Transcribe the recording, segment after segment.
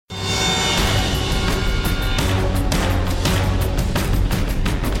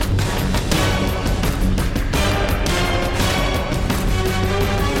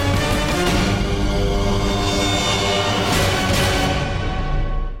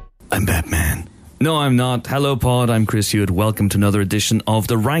I'm Batman. No, I'm not. Hello, Pod. I'm Chris Hewitt. Welcome to another edition of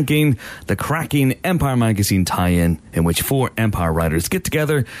The Ranking, the cracking Empire magazine tie-in, in which 4 Empire writers get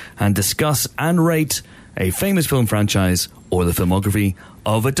together and discuss and rate a famous film franchise or the filmography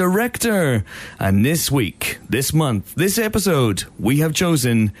of a director. And this week, this month, this episode, we have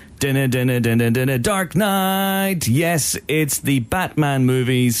chosen Dark Knight. Yes, it's the Batman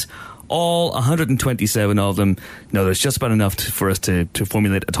movies. All 127 of them. No, there's just about enough for us to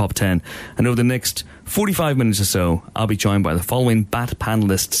formulate a top 10. And over the next 45 minutes or so, I'll be joined by the following Bat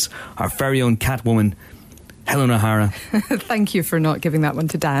panelists. Our very own Catwoman, Helen O'Hara. Thank you for not giving that one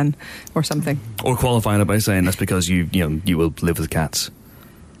to Dan or something. Or qualifying it by saying that's because you will live with cats.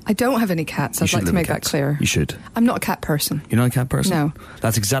 I don't have any cats. I'd like to make that clear. You should. I'm not a cat person. You're not a cat person? No.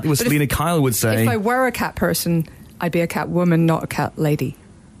 That's exactly what Selena Kyle would say. If I were a cat person, I'd be a cat woman, not a cat lady.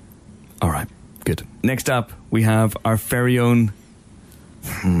 All right, good. Next up, we have our very own...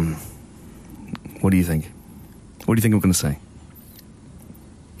 What do you think? What do you think I'm going to say?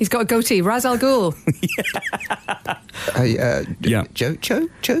 He's got a goatee. Ra's al Ghul. Yeah. Joker?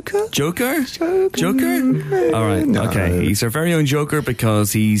 Joker? All right, No. okay. He's our very own Joker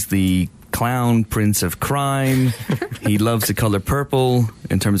because he's the clown prince of crime. He loves the colour purple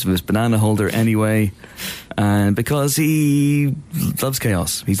in terms of his banana holder anyway. And because he loves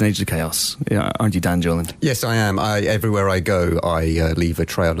chaos. He's an agent of chaos. Yeah, aren't you, Dan Jolin? Yes, I am. Everywhere I go, I leave a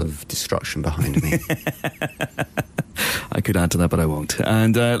trail of destruction behind me. I could add to that, but I won't.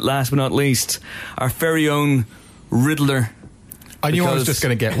 And last but not least, our very own Riddler. I knew I was just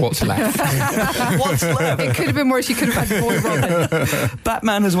going to get what's left. What's left? It could have been worse. You could have had more Robin.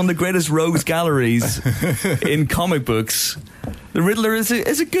 Batman has one of the greatest rogues galleries in comic books. The Riddler is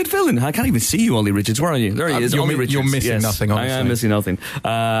a good villain. I can't even see you, Olly Richards. Where are you? There he is, Olly Richards. You're missing nothing, honestly. I am missing nothing.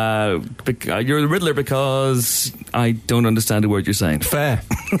 You're the Riddler because I don't understand a word you're saying. Fair,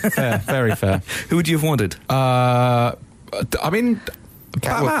 very fair. Who would you have wanted? I mean...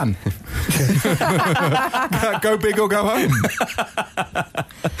 Batman. Go big or go home.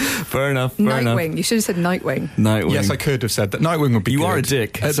 Fair enough. Nightwing. You should have said Nightwing. Nightwing. Yes, I could have said that. Nightwing would be good. You are a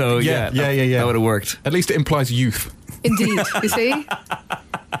dick, so yeah. That would have worked. At least it implies youth. Indeed. You see? Are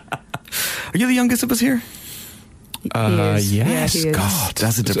you the youngest of us here? Yes. Yeah, he is. God,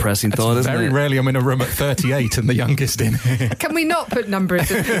 that's a depressing thought, isn't it? Very rarely I'm in a room at 38 and the youngest in here. Can we not put numbers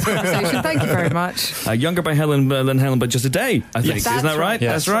in this conversation? Thank you very much. Younger by Helen than Helen by just a day, I think. Yes. Isn't that right?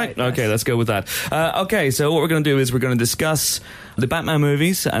 Yes. That's right. Yes. Okay, let's go with that. Okay, so what we're going to do is we're going to discuss the Batman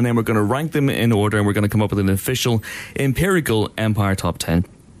movies, and then we're going to rank them in order, and we're going to come up with an official Empirical Empire Top 10.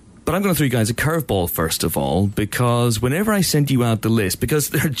 But I'm going to throw you guys a curveball first of all, because whenever I sent you out the list, because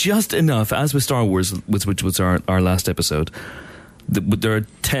there are just enough, as with Star Wars, which was our last episode, there are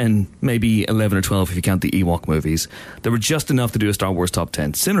 10, maybe 11 or 12 if you count the Ewok movies. There were just enough to do a Star Wars top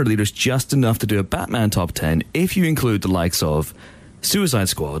 10. Similarly, there's just enough to do a Batman top 10 if you include the likes of Suicide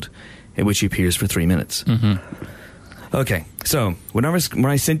Squad, in which he appears for 3 minutes. Mm-hmm. Okay, so when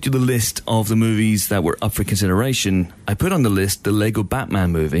I sent you the list of the movies that were up for consideration, I put on the list the Lego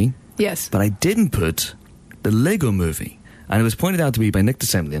Batman movie. Yes. But I didn't put the Lego movie. And it was pointed out to me by Nick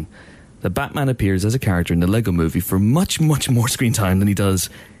DeSemblian that Batman appears as a character in the Lego movie for much, much more screen time than he does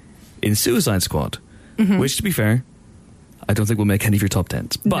in Suicide Squad. Mm-hmm. Which, to be fair, I don't think will make any of your top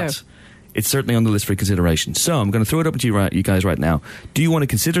 10s. But it's certainly on the list for consideration. So I'm going to throw it up to you guys right now. Do you want to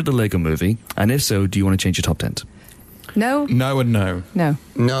consider the Lego movie? And if so, do you want to change your top 10s? No. No and no. No.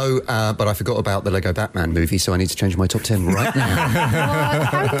 No, but I forgot about the Lego Batman movie, so I need to change my top 10 right now.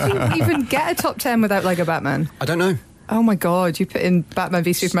 How did you even get a top 10 without Lego Batman? I don't know. Oh my God, you put in Batman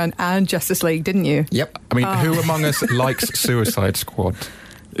v Superman and Justice League, didn't you? Yep. I mean, who among us likes Suicide Squad?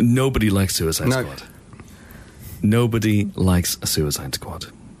 Nobody likes Suicide Squad. Nobody likes a Suicide Squad.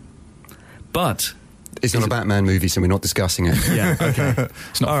 But... It's not a Batman movie, so we're not discussing it. Yeah, okay.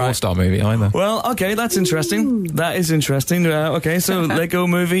 It's not a 4-star movie either. Well, okay, that's interesting. Ooh. That is interesting. Okay, so Lego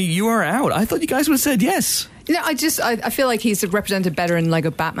movie, you are out. I thought you guys would have said yes. You know, I feel like he's represented better in Lego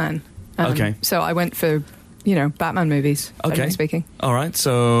Batman. Okay. So I went for... Batman movies, generally speaking. All right,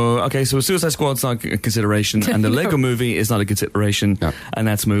 so Suicide Squad's not a consideration, and the Lego movie is not a consideration, and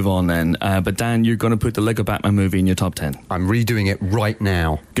let's move on then. But Dan, you're going to put the Lego Batman movie in your top 10. I'm redoing it right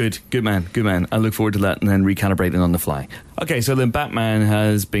now. Good man. I look forward to that, and then recalibrating on the fly. Okay, so then Batman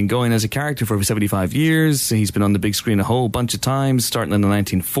has been going as a character for over 75 years. He's been on the big screen a whole bunch of times, starting in the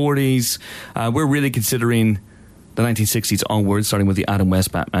 1940s. We're really considering the 1960s onwards, starting with the Adam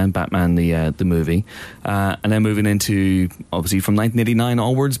West Batman the movie, and then moving into, obviously, from 1989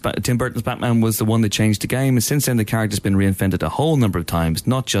 onwards, Tim Burton's Batman was the one that changed the game, and since then the character's been reinvented a whole number of times,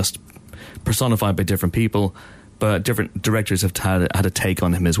 not just personified by different people, but different directors have had a take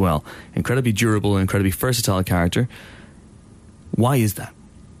on him as well. Incredibly durable, incredibly versatile character. Why is that?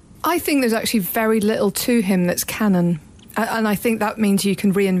 I think there's actually very little to him that's canon. And I think that means you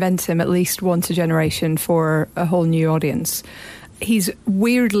can reinvent him at least once a generation for a whole new audience. He's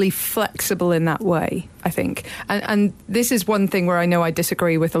weirdly flexible in that way, I think. And this is one thing where I know I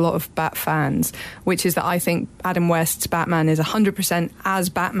disagree with a lot of Bat fans, which is that I think Adam West's Batman is 100% as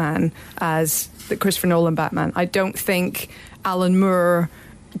Batman as the Christopher Nolan Batman. I don't think Alan Moore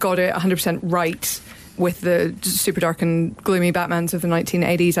got it 100% right with the super dark and gloomy Batmans of the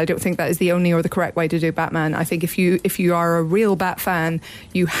 1980s. I don't think that is the only or the correct way to do Batman. I think if you are a real Bat fan,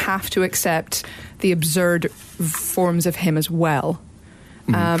 you have to accept the absurd forms of him as well.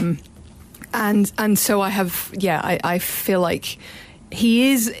 And so I feel like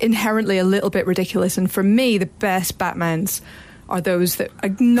he is inherently a little bit ridiculous. And for me, the best Batmans are those that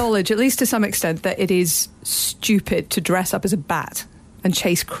acknowledge, at least to some extent, that it is stupid to dress up as a bat and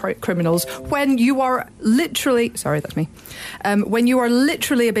chase criminals when you are literally... Sorry, that's me. When you are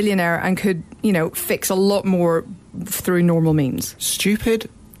literally a billionaire and could, fix a lot more through normal means. Stupid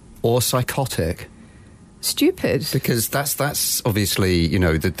or psychotic? Stupid. Because that's obviously,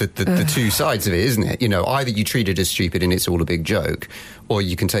 the two sides of it, isn't it? Either you treat it as stupid and it's all a big joke, or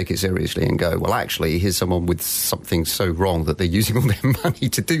you can take it seriously and go, well, actually, here's someone with something so wrong that they're using all their money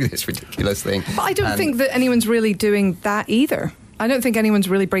to do this ridiculous thing. But I don't think that anyone's really doing that either. I don't think anyone's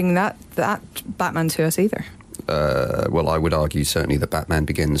really bringing that Batman to us either. Well, I would argue certainly that Batman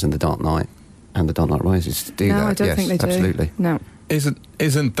Begins and The Dark Knight and The Dark Knight Rises do that. No, I don't think they do. Absolutely. No.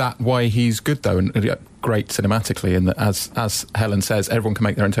 Isn't that why he's good, though, and great cinematically, in that, as Helen says, everyone can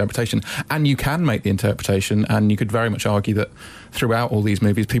make their interpretation, and you can make the interpretation, and you could very much argue that throughout all these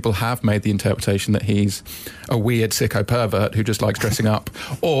movies, people have made the interpretation that he's a weird sicko pervert who just likes dressing up,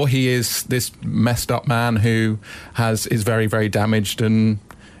 or he is this messed up man who is very, very damaged and,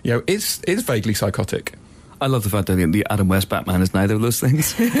 is vaguely psychotic. I love the fact that the Adam West Batman is neither of those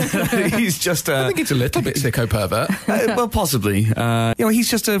things. He's just I think he's a little bit sicko pervert. Well, possibly. He's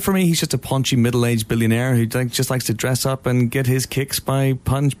just for me, he's just a paunchy middle-aged billionaire who just likes to dress up and get his kicks by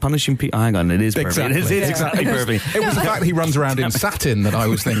punishing people. Hang on, it is perfect. Exactly. It is exactly perfect. It was the fact that he runs around in satin that I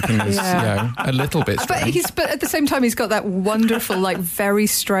was thinking was a little bit strange. But at the same time, he's got that wonderful, very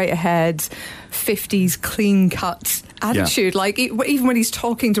straight ahead, 50s clean cut attitude. Yeah. Even when he's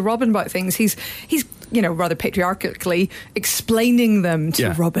talking to Robin about things, he's rather patriarchally explaining them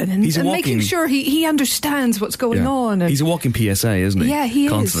to Robin and making sure he understands what's going on. And he's a walking PSA, isn't he? Yeah, he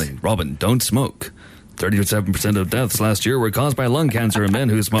Constantly. Robin, don't smoke. 37% of deaths last year were caused by lung cancer in men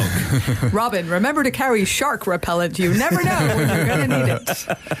who smoke. Robin, remember to carry shark repellent. You never know when you're going to need it.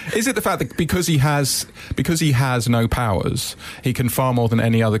 Is it the fact that because he has no powers, he can far more than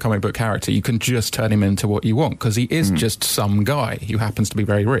any other comic book character, you can just turn him into what you want, because he is just some guy who happens to be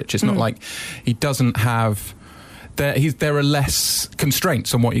very rich. It's not like he doesn't have... There are less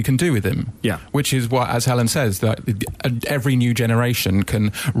constraints on what you can do with him. Yeah. Which is what, as Helen says, that every new generation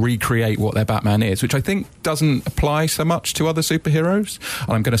can recreate what their Batman is, which I think doesn't apply so much to other superheroes.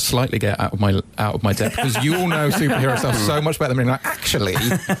 And I'm going to slightly get out of my depth, because you all know superhero stuff so much better than me. Actually.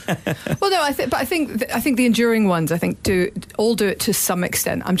 Well, no, I think the enduring ones, all do it to some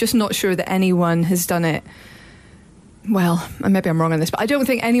extent. I'm just not sure that anyone has done it. Well, maybe I'm wrong on this, but I don't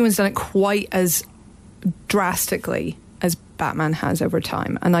think anyone's done it quite as drastically as Batman has over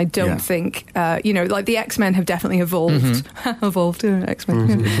time. And I don't think the X-Men have definitely evolved.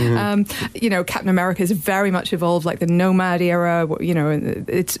 X-Men. Captain America has very much evolved, like the Nomad era.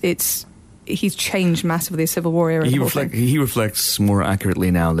 He's changed massively. Civil War era. He reflects more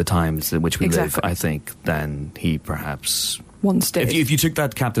accurately now the times in which we live, I think, than he perhaps once did. If you took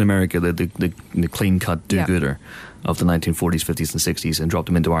that Captain America, the clean cut do-gooder of the 1940s, 50s, and 60s, and dropped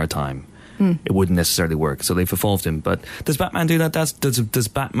him into our time, it wouldn't necessarily work. So they've evolved him. But does Batman do that? Does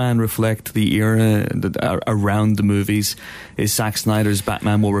Batman reflect the era around the movies? Is Zack Snyder's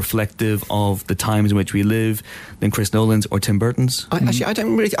Batman more reflective of the times in which we live than Chris Nolan's or Tim Burton's? I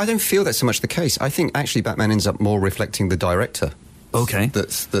don't feel that's so much the case. I think actually Batman ends up more reflecting the director. Okay.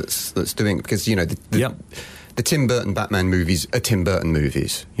 That's doing it, because the Tim Burton Batman movies are Tim Burton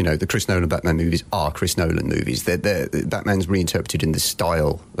movies. The Chris Nolan Batman movies are Chris Nolan movies. Batman's reinterpreted in the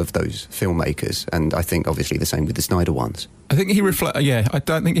style of those filmmakers, and I think obviously the same with the Snyder ones. I think I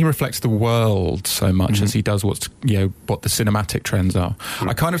don't think he reflects the world so much as he does what the cinematic trends are.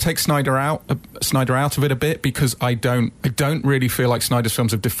 I kind of take Snyder out of it a bit, because I don't really feel like Snyder's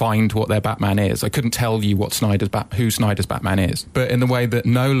films have defined what their Batman is. I couldn't tell you who Snyder's Batman is, but in the way that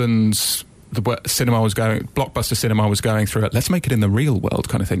Nolan's blockbuster cinema was going through it. Let's make it in the real world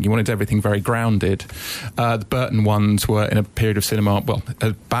kind of thing. You wanted everything very grounded. The Burton ones were in a period of cinema. Well,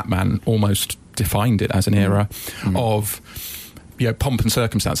 Batman almost defined it as an era of pomp and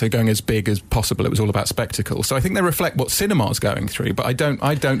circumstance. They're going as big as possible. It was all about spectacle. So I think they reflect what cinema's going through. But I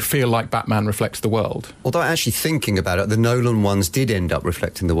don't feel like Batman reflects the world. Although actually thinking about it, the Nolan ones did end up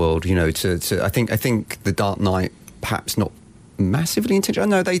reflecting the world. I think the Dark Knight perhaps not massively intentional.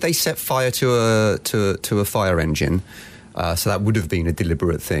 No, they set fire to a fire engine. So that would have been a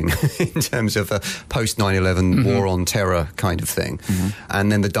deliberate thing in terms of a post 9/11 war on terror kind of thing.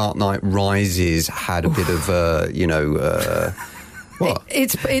 And then the Dark Knight Rises had a bit of what?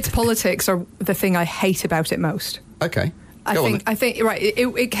 Its politics are the thing I hate about it most. Okay. I think right.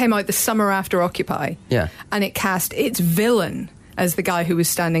 It came out the summer after Occupy. Yeah. And it cast its villain as the guy who was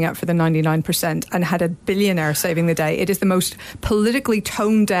standing up for the 99% and had a billionaire saving the day. It is the most politically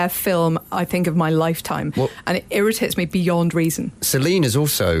tone-deaf film, I think, of my lifetime. Well, and it irritates me beyond reason. Celine is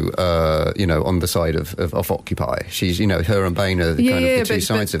also, on the side of Occupy. She's, her and Bane are kind of the two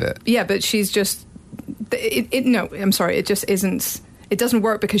sides of it. Yeah, but she's just... no, I'm sorry, it just isn't... It doesn't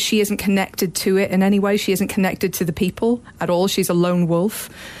work because she isn't connected to it in any way. She isn't connected to the people at all. She's a lone wolf.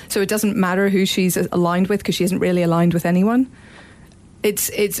 So it doesn't matter who she's aligned with because she isn't really aligned with anyone.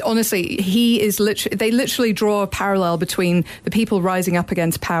 It's honestly, they literally draw a parallel between the people rising up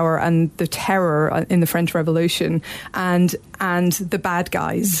against power and the terror in the French Revolution and the bad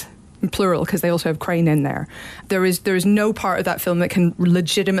guys, in plural, because they also have Crane in there. There is no part of that film that can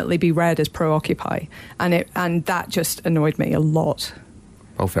legitimately be read as pro-Occupy, and that just annoyed me a lot.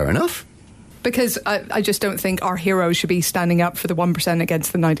 Well, fair enough. Because I just don't think our hero should be standing up for the 1%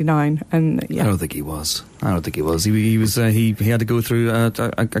 against the 99. And yeah. I don't think he was. He had to go through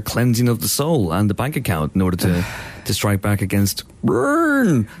a cleansing of the soul and the bank account in order to strike back against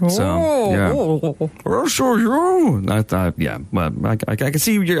Burn. So yeah, I'll show you. Yeah, well, I can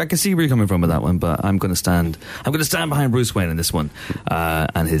see where you're coming from with that one, but I'm going to stand behind Bruce Wayne in this one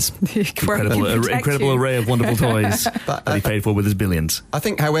and his incredible array of wonderful toys that he paid for with his billions. I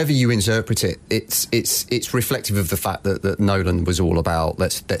think, however you interpret it, it's reflective of the fact that Nolan was all about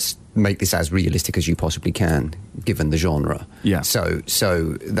let's make this as realistic as you possibly can, given the genre. Yeah.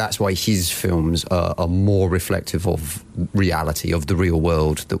 So that's why his films are more reflective of reality, of the real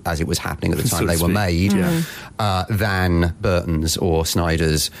world as it was happening at the time they were made, than Burton's or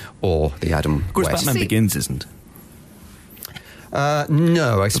Snyder's or the Adam West. Of course, Batman Begins isn't.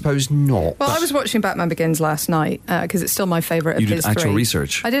 No, I suppose not. Well, I was watching Batman Begins last night because it's still my favourite of his three. You did actual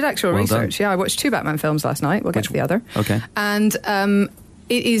research? I did actual research, done. Yeah. I watched 2 Batman films last night. We'll get to the other. Okay. And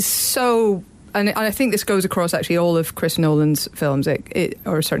it is so... And I think this goes across actually all of Chris Nolan's films,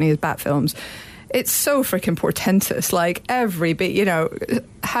 or certainly his Batfilms. It's so freaking portentous. Like, every bit,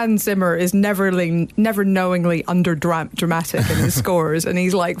 Hans Zimmer is never knowingly under dramatic in his scores, and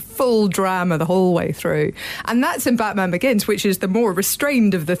he's like full drama the whole way through. And that's in Batman Begins, which is the more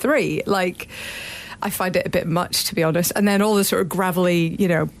restrained of the 3. Like, I find it a bit much, to be honest. And then all the sort of gravelly,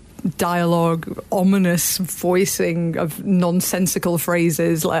 dialogue, ominous voicing of nonsensical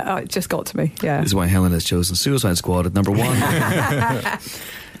phrases, it just got to me. Yeah, this is why Helen has chosen Suicide Squad at number 1.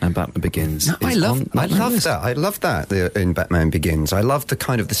 And Batman Begins. No, I love that. I love that in Batman Begins. I love the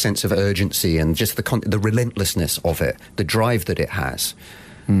kind of the sense of urgency and just the relentlessness of it, the drive that it has.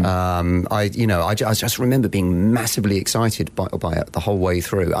 I just remember being massively excited by it the whole way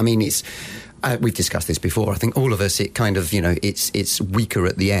through. I mean, it's. We've discussed this before. I think all of us, it kind of, it's weaker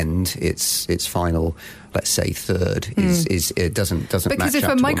at the end. Its final, let's say, third it doesn't because match if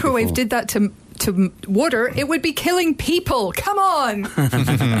up a to microwave did that to water, it would be killing people. Come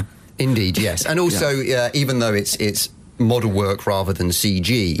on. Indeed, yes, and also even though it's model work rather than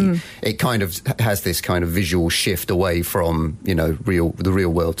CG, it kind of has this kind of visual shift away from the real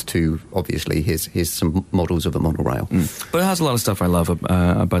world to obviously here's some models of a monorail. But it has a lot of stuff I love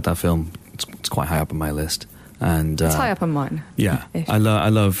about that film. It's quite high up on my list. And it's high up on mine. Yeah, I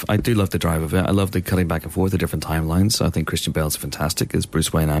do love the drive of it. I love the cutting back and forth, the different timelines. I think Christian Bale's fantastic as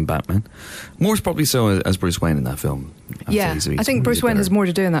Bruce Wayne and Batman. More probably so as Bruce Wayne in that film. I think Bruce Wayne has more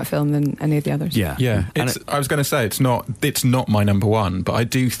to do in that film than any of the others. Yeah. I was going to say it's not my number 1, but I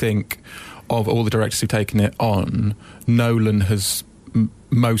do think of all the directors who've taken it on, Nolan has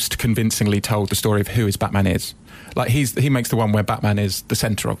most convincingly told the story of who his Batman is. Like he makes the one where Batman is the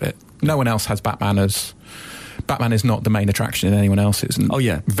centre of it. No one else has Batman as Batman is not the main attraction in anyone else's. And Oh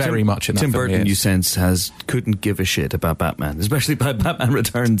yeah, very much in that Tim film Burton, he you is. sense, couldn't give a shit about Batman, especially by Batman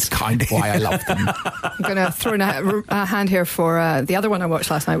Returns. Kind of why I love them. I'm going to throw in a hand here for the other one I watched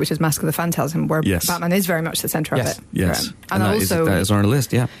last night, which is Mask of the Phantasm, where Batman is very much the centre of it. Yes, and also that is on our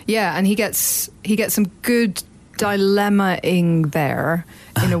list. Yeah, and he gets some good dilemma-ing there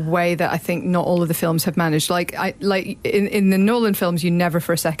in a way that I think not all of the films have managed. Like in the Nolan films, you never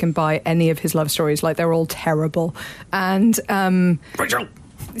for a second buy any of his love stories. Like, they're all terrible. And Rachel.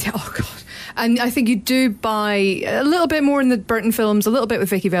 oh god. And I think you do buy a little bit more in the Burton films, a little bit with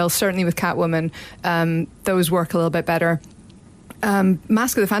Vicky Vale, certainly with Catwoman. Those work a little bit better.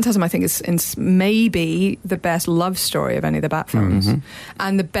 Mask of the Phantasm, I think, is maybe the best love story of any of the Bat films,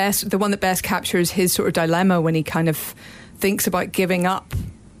 and the one that best captures his sort of dilemma when he kind of thinks about giving up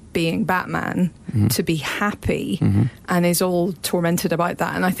being Batman to be happy, and is all tormented about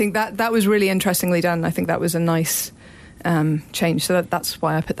that. And I think that was really interestingly done. I think that was a nice change. So that's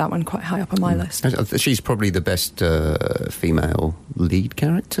why I put that one quite high up on my list. She's probably the best female lead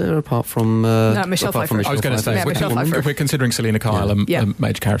character, apart from Michelle Pfeiffer. I was going to say, if we're considering Selena Kyle a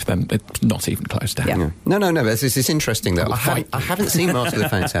major character, then it's not even close to her. No. It's interesting though. I haven't seen Mask of the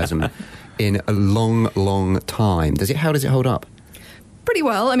Phantasm in a long time. How does it hold up? Pretty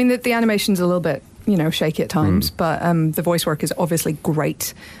well. I mean, the animation's a little bit, shaky at times, but the voice work is obviously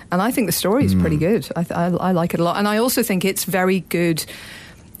great, and I think the story is pretty good. I like it a lot, and I also think it's very good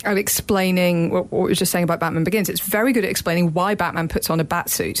at explaining what we were just saying about Batman Begins. It's very good at explaining why Batman puts on a bat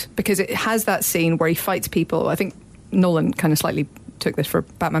suit, because it has that scene where he fights people. I think Nolan kind of slightly took this for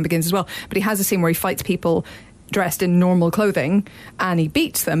Batman Begins as well, but he has a scene where he fights people dressed in normal clothing and he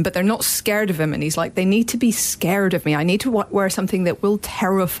beats them, but they're not scared of him, and he's like, they need to be scared of me. I need to wear something that will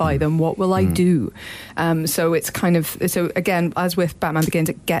terrify them. What will I do? So it's kind of, so again, as with Batman Begins,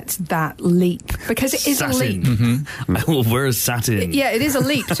 it gets that leap, because it is satin. a leap. I will wear satin. Yeah, it is a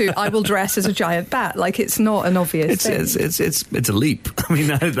leap to I will dress as a giant bat. Like, it's not an obvious thing. It's a leap. I mean,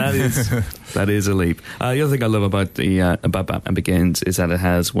 that is a leap. The other thing I love about about Batman Begins is that it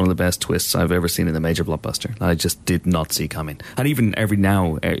has one of the best twists I've ever seen in a major blockbuster. I just did not see coming, and even every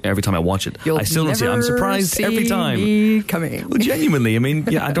time I watch it, I still don't see it. I'm surprised every time. Coming. Well, genuinely, I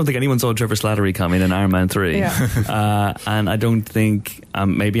mean, I don't think anyone saw Trevor Slattery coming in Iron Man 3. Yeah. And I don't think,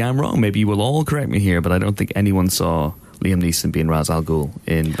 maybe I'm wrong, maybe you will all correct me here, but I don't think anyone saw Liam Neeson being Ra's al Ghul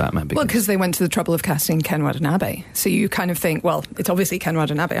in Batman Begins. Well, because they went to the trouble of casting Ken Watanabe, so you kind of think, well, it's obviously Ken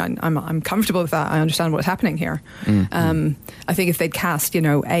Watanabe. I'm comfortable with that. I understand what's happening here. I think if they'd cast,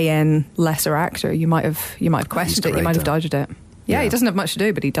 A.N. lesser actor, you might have questioned it. You might have dodged it. Yeah, he doesn't have much to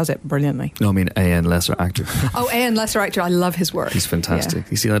do, but he does it brilliantly. No, I mean A.N. lesser actor. Oh, A.N. lesser actor. I love his work. He's fantastic.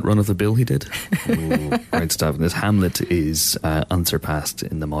 You see that run of the bill he did? Ooh, great stuff. And this Hamlet is unsurpassed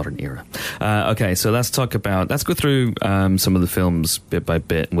in the modern era. Okay, so let's go through some of the films bit by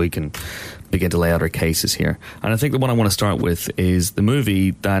bit, and we can begin to lay out our cases here. And I think the one I want to start with is the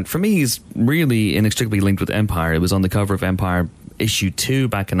movie that, for me, is really inextricably linked with Empire. It was on the cover of Empire issue 2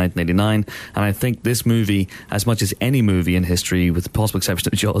 back in 1989, and I think this movie, as much as any movie in history, with the possible exception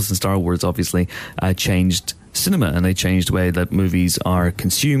of Jaws and Star Wars, obviously, changed cinema, and they changed the way that movies are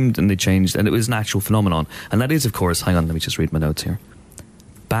consumed, and it was an actual phenomenon. And that is, of course, hang on, let me just read my notes here.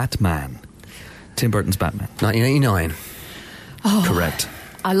 Batman. Tim Burton's Batman. 1989. Oh. Correct.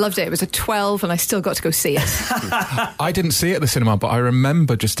 I loved it. It was a 12 and I still got to go see it. I didn't see it at the cinema, but I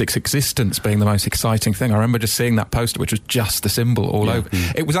remember just its existence being the most exciting thing. I remember just seeing that poster, which was just the symbol all over.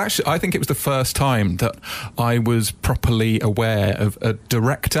 It was actually, I think it was the first time that I was properly aware of a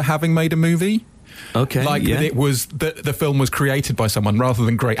director having made a movie. Okay, it was the film was created by someone rather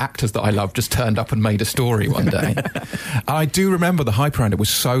than great actors that I love just turned up and made a story one day. I do remember the hype around it was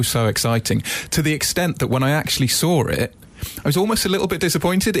so exciting, to the extent that when I actually saw it, I was almost a little bit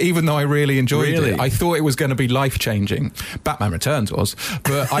disappointed, even though I really enjoyed it. I thought it was going to be life-changing. Batman Returns was,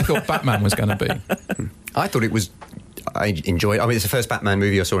 but I thought Batman was going to be. I thought it was... I enjoyed it. I mean, it's the first Batman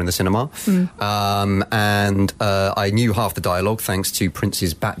movie I saw in the cinema. And I knew half the dialogue thanks to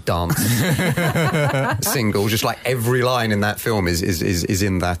Prince's Bat Dance single. Just like every line in that film is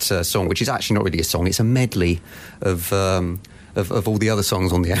in that song, which is actually not really a song. It's a medley of all the other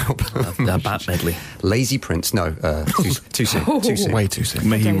songs on the album. The Bat medley. Lazy Prince. No, too soon. Too soon. Way too soon.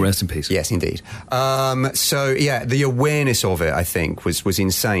 May he rest in peace. Yes, indeed. So yeah, the awareness of it, I think, was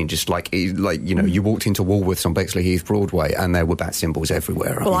insane. Just you walked into Woolworths on Bexley Heath Broadway, and there were bat symbols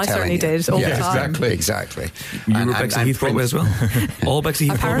everywhere. Well, I certainly did all the time. Exactly. You were Bexley Heath Broadway as well. All Bexley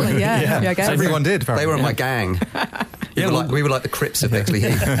Heath Broadway. Apparently, yeah. I guess. Everyone did. They were in my gang. We were like the Crips of Bexley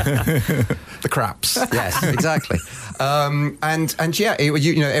Heath. The Craps. Yes, exactly. And yeah,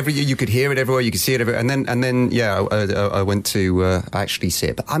 every year you could hear it everywhere, you could see it everywhere, and then I went to actually see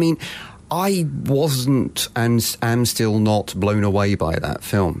it. But I mean, I wasn't and am still not blown away by that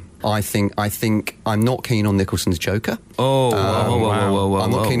film. I think I'm not keen on Nicholson's Joker. Whoa. I'm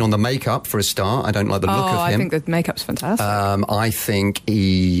not keen on the makeup for a start. I don't like the look of him. I think the makeup's fantastic. I think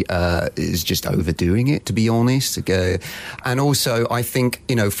he is just overdoing it, to be honest. And also, I think,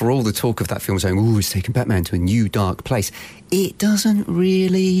 for all the talk of that film saying, "Ooh, it's taking Batman to a new dark place," it doesn't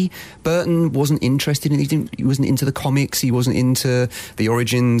really. Burton wasn't interested in it. He wasn't into the comics. He wasn't into the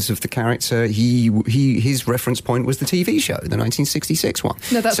origins of the character. His reference point was the TV show, the 1966 one.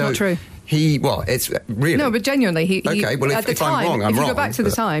 No, that's not true. It's really... No, but genuinely, okay, well, if I'm wrong, I'm wrong. If you go back to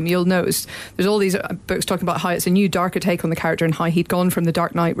the time, you'll notice there's all these books talking about how it's a new, darker take on the character and how he'd gone from The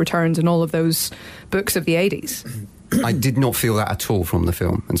Dark Knight Returns and all of those books of the 80s. I did not feel that at all from the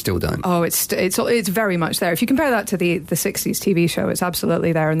film, and still don't. Oh, it's very much there. If you compare that to the 60s TV show, it's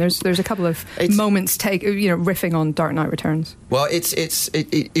absolutely there. And there's a couple of moments riffing on Dark Knight Returns. Well, it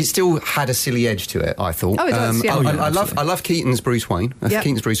still had a silly edge to it, I thought. Oh, it does. I love Keaton's Bruce Wayne.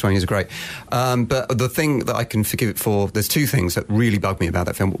 Keaton's Bruce Wayne is great. But the thing that I can forgive it for, there's two things that really bug me about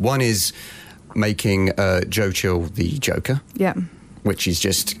that film. One is making Joe Chill the Joker. Yeah. Which is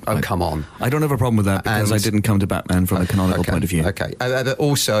just, come on. I don't have a problem with that because I didn't come to Batman from a canonical point of view. Okay. But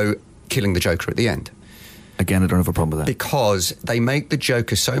also killing the Joker at the end. Again, I don't have a problem with that. Because they make the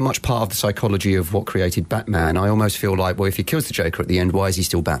Joker so much part of the psychology of what created Batman, I almost feel like, well, if he kills the Joker at the end, why is he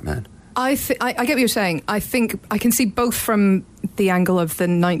still Batman? I get what you're saying. I think I can see both from the angle of the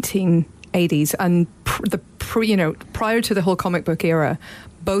 1980s and prior to the whole comic book era.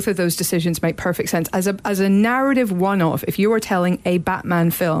 Both of those decisions make perfect sense. As a narrative one-off, if you were telling a Batman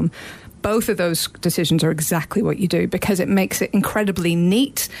film, both of those decisions are exactly what you do because it makes it incredibly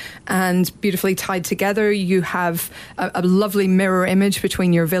neat and beautifully tied together. You have a lovely mirror image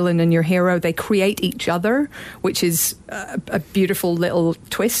between your villain and your hero. They create each other, which is a beautiful little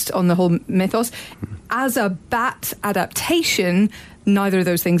twist on the whole mythos. As a Bat adaptation, neither of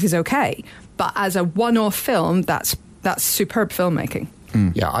those things is okay. But as a one-off film, that's superb filmmaking.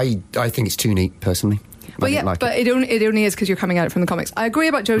 Yeah, I think it's too neat, personally. Well, it only is because you're coming at it from the comics. I agree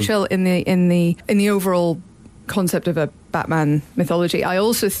about Joe Chill in the overall concept of a Batman mythology. I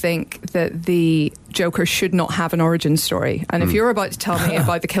also think that the Joker should not have an origin story. And if you're about to tell me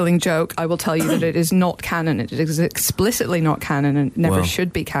about The Killing Joke, I will tell you that it is not canon. It is explicitly not canon and never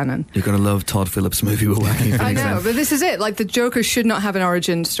should be canon. You're going to love Todd Phillips' movie with Wacky Phoenix. I know, but this is it. Like, the Joker should not have an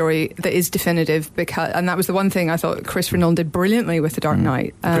origin story that is definitive, and that was the one thing I thought Christopher Nolan did brilliantly with The Dark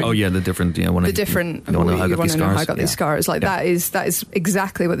Knight. You want to know how I got these scars. Like, that is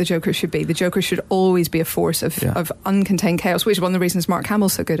exactly what the Joker should be. The Joker should always be a force of uncontained chaos, which is one of the reasons Mark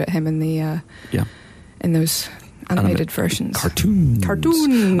Hamill's so good at him in the in those animated versions. Cartoons.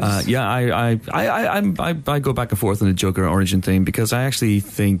 I go back and forth on the Joker origin thing because I actually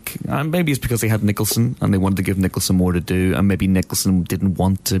think maybe it's because they had Nicholson and they wanted to give Nicholson more to do, and maybe Nicholson didn't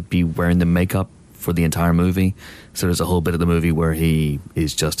want to be wearing the makeup for the entire movie. So there's a whole bit of the movie where he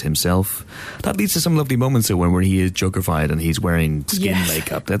is just himself. That leads to some lovely moments though, where he is Jokerfied and he's wearing skin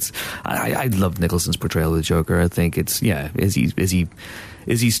makeup. I love Nicholson's portrayal of the Joker. I think it's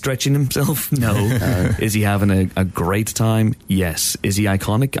is he stretching himself? No. Is he having a great time? Yes. Is he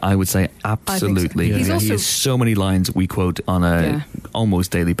iconic? I would say absolutely. So. He has so many lines we quote on a almost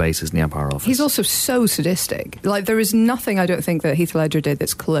daily basis in the Empire Office. He's also so sadistic. Like, there is nothing I don't think that Heath Ledger did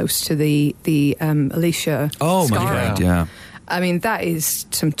that's close to the Alicia scarring. Yeah. I mean, that is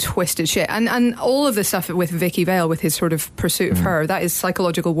some twisted shit. And all of the stuff with Vicky Vale, with his sort of pursuit of her, that is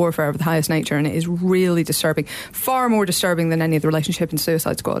psychological warfare of the highest nature, and it is really disturbing. Far more disturbing than any of the relationship in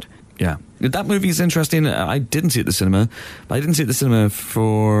Suicide Squad. Yeah. That movie is interesting. I didn't see it at the cinema, but I didn't see it at the cinema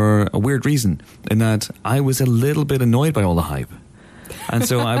for a weird reason, in that I was a little bit annoyed by all the hype. And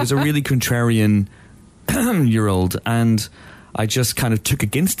so I was a really contrarian year old, and I just kind of took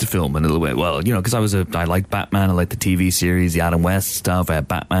against the film in a little way. Well, because I liked Batman, I liked the TV series, the Adam West stuff. I had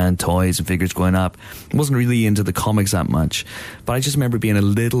Batman toys and figures growing up. I wasn't really into the comics that much, but I just remember being a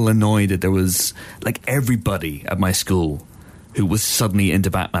little annoyed that there was like everybody at my school who was suddenly into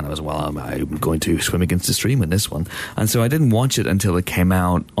Batman. I was, I'm going to swim against the stream in this one. And so I didn't watch it until it came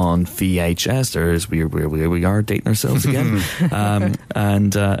out on VHS, or as we are dating ourselves again.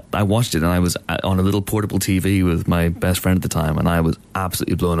 And I watched it, and I was on a little portable TV with my best friend at the time, and I was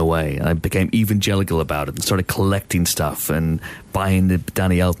absolutely blown away. And I became evangelical about it and started collecting stuff and buying the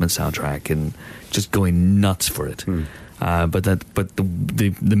Danny Elfman soundtrack and just going nuts for it. but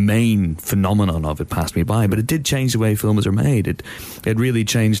the main phenomenon of it passed me by. But it did change the way films are made. It really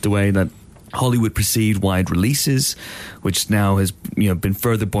changed the way that Hollywood perceived wide releases, which now has been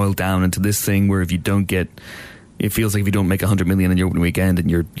further boiled down into this thing where if you don't get, it feels like if you don't make 100 million in your opening weekend,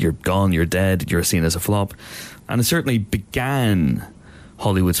 and you're gone, you're dead, you're seen as a flop. And it certainly began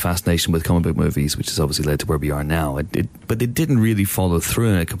Hollywood's fascination with comic book movies, which has obviously led to where we are now. But it didn't really follow through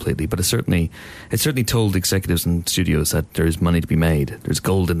on it completely. But it certainly told executives and studios that there's money to be made. There's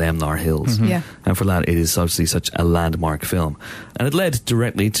gold in them Nar Hills. Mm-hmm. Yeah. And for that, it is obviously such a landmark film. And it led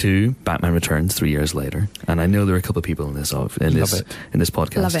directly to Batman Returns 3 years later. And I know there are a couple of people in this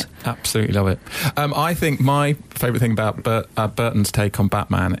podcast. Love it. Absolutely love it. I think my favourite thing about Burton's take on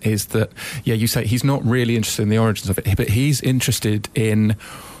Batman is that, you say he's not really interested in the origins of it, but he's interested in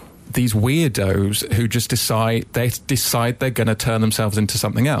these weirdos who just decide they're going to turn themselves into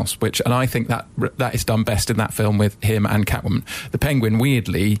something else, and I think that is done best in that film with him and Catwoman. The Penguin,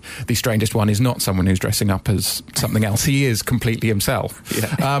 weirdly, the strangest one, is not someone who's dressing up as something else. He is completely himself.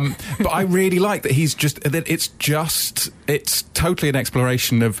 Yeah. But I really like that it's totally an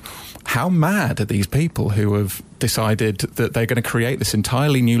exploration of how mad are these people who have decided that they're going to create this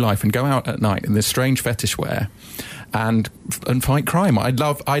entirely new life and go out at night in this strange fetish wear and fight crime. I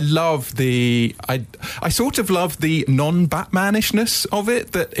sort of love the non-Batmanishness of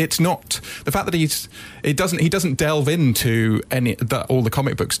it, that it's not the fact that he doesn't delve into all the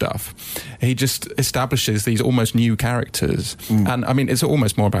comic book stuff. He just establishes these almost new characters. And I mean, it's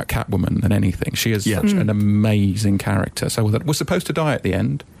almost more about Catwoman than anything. She is such an amazing character. So that was supposed to die at the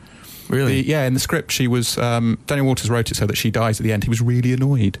end. Really? In the script, she was. Daniel Waters wrote it so that she dies at the end. He was really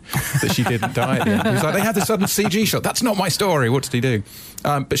annoyed that she didn't die at the end. He was like, they had this sudden CG shot. That's not my story. What did he do?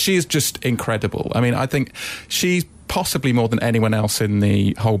 But she is just incredible. I mean, I think she's possibly more than anyone else in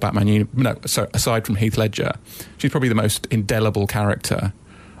the whole Batman universe. No, so aside from Heath Ledger, she's probably the most indelible character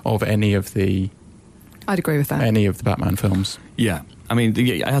of any of the. I'd agree with that. Any of the Batman films. Yeah, I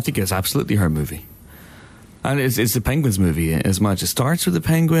mean, I think it's absolutely her movie. And it's the Penguin's movie as much. It starts with the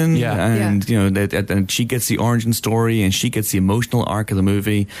Penguin, and she gets the origin story, and she gets the emotional arc of the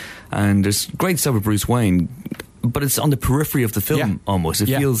movie, and there's great stuff with Bruce Wayne, but it's on the periphery of the film almost.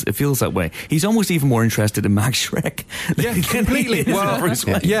 It feels that way. He's almost even more interested in Max Schreck. Completely. Bruce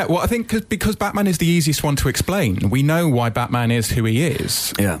Wayne. I think because Batman is the easiest one to explain. We know why Batman is who he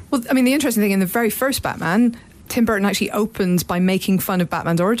is. Yeah. Well, I mean, the interesting thing in the very first Batman, Tim Burton actually opens by making fun of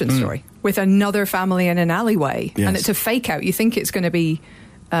Batman's origin story with another family in an alleyway. Yes. And it's a fake out. You think it's going to be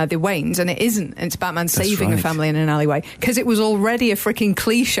the Waynes, and it isn't. It's Batman saving a family in an alleyway. Because it was already a freaking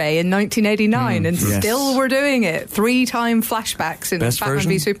cliche in 1989, and still we're doing it. 3-time flashbacks in Batman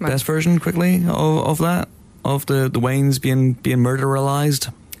v Superman. Best version, quickly, of that? Of the Waynes being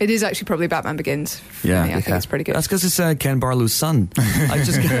murderalized? It is actually probably Batman Begins. I think it's pretty good. That's because it's Ken Barlow's son.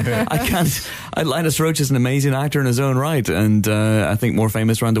 Linus Roach is an amazing actor in his own right, and I think more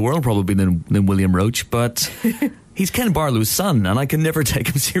famous around the world probably than William Roach, but he's Ken Barlow's son, and I can never take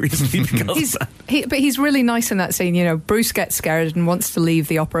him seriously because but he's really nice in that scene. Bruce gets scared and wants to leave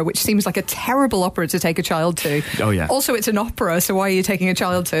the opera, which seems like a terrible opera to take a child to. Oh yeah. Also, it's an opera, so why are you taking a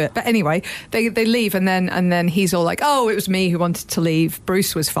child to it? But anyway, they leave, and then he's all like, "Oh, it was me who wanted to leave.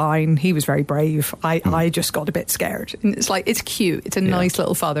 Bruce was fine. He was very brave. I just got a bit scared." And it's like, it's cute. It's a nice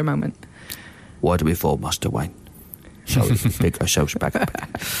little father moment. What do we for, Master Wayne? Big ourselves back up.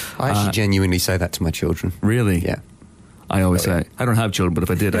 I actually genuinely say that to my children. Really? Yeah. I always say, I don't have children, but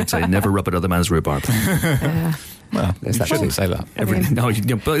if I did, I'd say, never rub another man's rhubarb. Well, you shouldn't say that.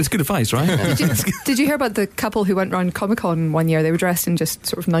 But it's good advice, right? Did you hear about the couple who went around Comic-Con one year? They were dressed in just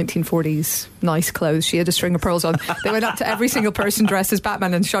sort of 1940s nice clothes. She had a string of pearls on. They went up to every single person dressed as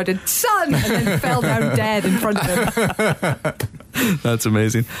Batman and shouted, "Son!" and then fell down dead in front of them. That's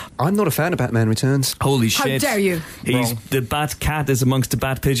amazing. I'm not a fan of Batman Returns. Holy shit. How dare you? The Bat Cat is amongst the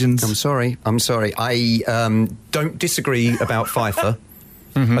Bat Pigeons. I'm sorry. I don't disagree about Pfeiffer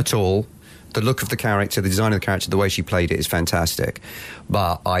at all. The look of the character, the design of the character, the way she played it is fantastic.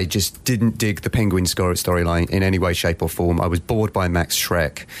 But I just didn't dig the Penguin storyline in any way, shape or form. I was bored by Max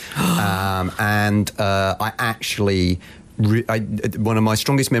Schreck. And I actually... one of my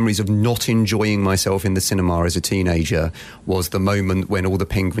strongest memories of not enjoying myself in the cinema as a teenager was the moment when all the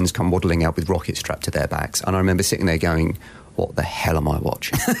penguins come waddling out with rockets strapped to their backs. And I remember sitting there going, what the hell am I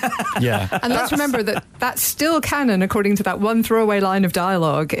watching? Yeah. And let's remember that that's still canon according to that one throwaway line of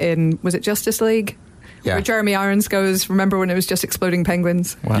dialogue in, was it Justice League? Yeah. Where Jeremy Irons goes, remember when it was just exploding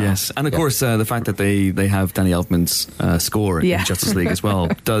penguins? Wow. Yes. And of course, the fact that they have Danny Elfman's score in Justice League as well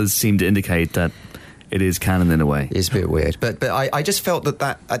does seem to indicate that it is canon in a way. It's a bit weird, but I just felt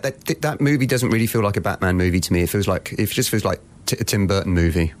that movie doesn't really feel like a Batman movie to me. It just feels like a Tim Burton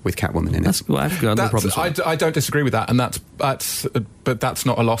movie with Catwoman in it. I've got no problem. I don't disagree with that, and but that's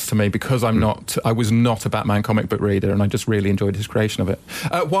not a loss to me because I was not a Batman comic book reader, and I just really enjoyed his creation of it.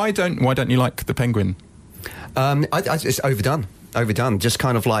 Why don't you like the Penguin? It's overdone. Just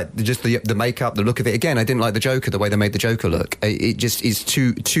kind of like just the makeup, the look of it. Again, I didn't like the Joker, the way they made the Joker look. It just is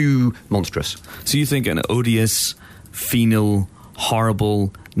too monstrous. So you think an odious, venal,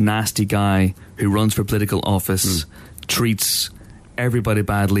 horrible, nasty guy who runs for political office, treats everybody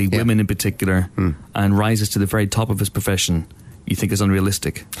badly, women in particular, and rises to the very top of his profession, you think is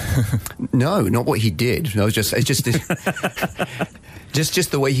unrealistic? No, not what he did. No, it's just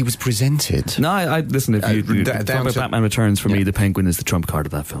just the way he was presented. No, I listen. If you talk about Batman Returns, for me, the Penguin is the trump card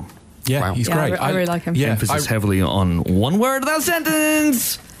of that film. Yeah, wow. He's great. I really like him. Yeah, emphasis heavily on one word of that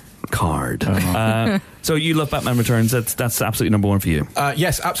sentence. Card. So you love Batman Returns. That's absolutely number one for you.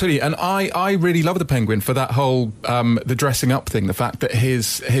 Yes, absolutely. And I really love the Penguin for that whole the dressing up thing. The fact that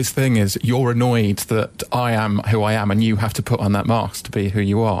his thing is you're annoyed that I am who I am and you have to put on that mask to be who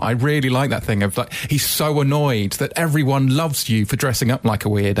you are. I really like that thing of like he's so annoyed that everyone loves you for dressing up like a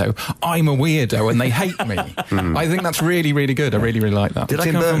weirdo. I'm a weirdo and they hate me. I think that's really, really good. I really, really like that. Did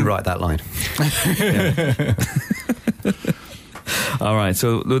Tim Burton write that line? All right,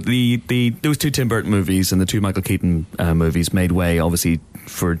 so those two Tim Burton movies and the two Michael Keaton movies made way, obviously,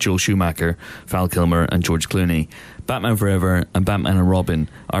 for Joel Schumacher, Val Kilmer, and George Clooney. Batman Forever and Batman and Robin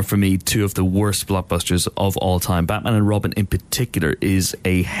are, for me, two of the worst blockbusters of all time. Batman and Robin, in particular, is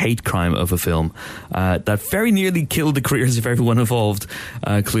a hate crime of a film that very nearly killed the careers of everyone involved.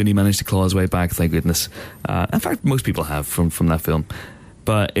 Clooney managed to claw his way back, thank goodness. In fact, most people have from that film.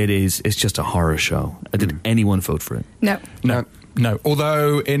 But it's just a horror show. Did anyone vote for it? No.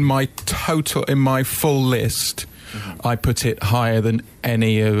 Although in my full list, I put it higher than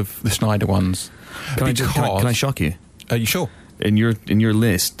any of the Snyder ones. Can I shock you? Are you sure? In your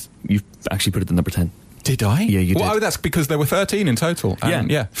list, you've actually put it at number 10. Did I? Yeah, you did. Oh, that's because there were 13 in total.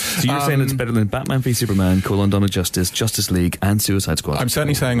 Yeah. So you're saying it's better than Batman v Superman, Dawn of Justice, Justice League, and Suicide Squad? I'm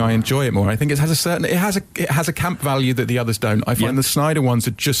certainly saying I enjoy it more. I think it has a camp value that the others don't. I find the Snyder ones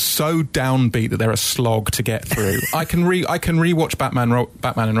are just so downbeat that they're a slog to get through. I can rewatch Batman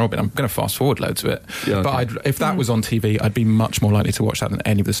and Robin. I'm going to fast forward loads of it. Yeah, okay. But if that was on TV, I'd be much more likely to watch that than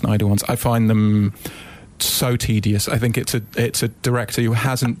any of the Snyder ones. I find them so tedious. I think it's a director who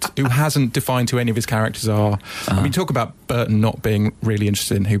hasn't defined who any of his characters are. I mean, talk about Burton not being really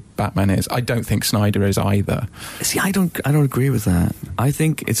interested in who Batman is. I don't think Snyder is either. See, I don't agree with that. I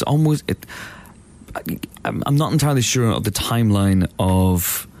think it's almost I'm not entirely sure of the timeline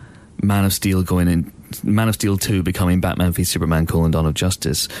of Man of Steel going in, Man of Steel 2 becoming Batman v Superman: Dawn of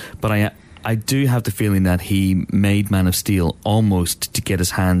Justice, but I do have the feeling that he made Man of Steel almost to get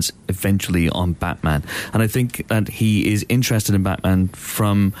his hands eventually on Batman. And I think that he is interested in Batman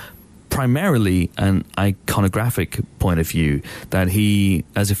from primarily an iconographic point of view, that he,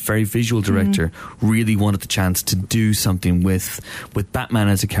 as a very visual director, really wanted the chance to do something with Batman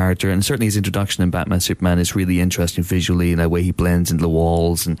as a character, and certainly his introduction in Batman Superman is really interesting visually, and the way he blends into the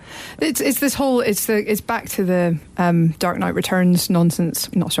walls. And it's back to the Dark Knight Returns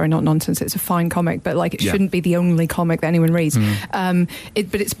nonsense. Not nonsense. It's a fine comic, but like it shouldn't be the only comic that anyone reads. But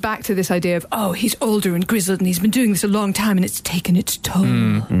it's back to this idea of he's older and grizzled and he's been doing this a long time and it's taken its toll.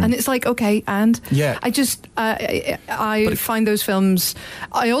 And it's like, okay, and I find those films.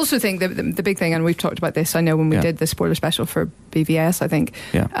 I also think that the big thing, and we've talked about this, I know when we did the spoiler special for BVS, I think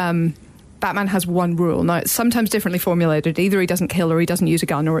Batman has one rule. Now, it's sometimes differently formulated. Either he doesn't kill or he doesn't use a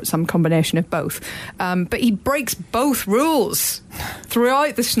gun, or it's some combination of both. But he breaks both rules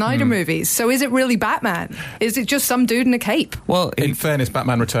throughout the Snyder movies. So is it really Batman? Is it just some dude in a cape? Well, in fairness,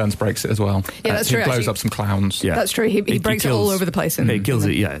 Batman Returns breaks it as well. Yeah, that's true. He blows up some clowns. Yeah. That's true. He breaks it all over the place. He kills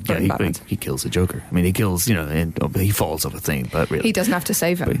it. He kills the Joker. I mean, he kills, he falls off a thing, but really, he doesn't have to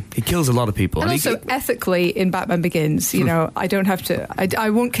save him. He kills a lot of people. And also, ethically, in Batman Begins, I don't have to. I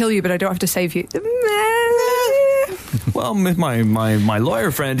won't kill you, but I don't have to save you. Well, my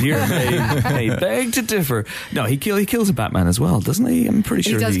lawyer friend here may beg to differ. No, he kills a Batman as well, doesn't he? I'm pretty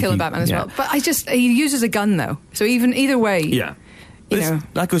sure he does kill a Batman as well. But he uses a gun though, so either way,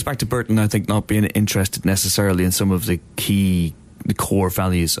 that goes back to Burton. I think not being interested necessarily in some of the core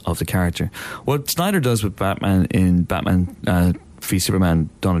values of the character. What Snyder does with Batman in Batman v Superman: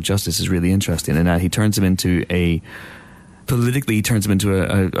 Dawn of Justice is really interesting, in that he turns him into a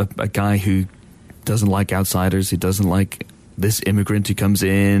guy who doesn't like outsiders. He doesn't like this immigrant who comes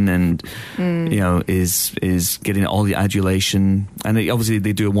in and is getting all the adulation, and obviously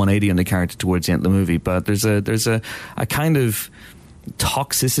they do a 180 on the character towards the end of the movie. But there's a kind of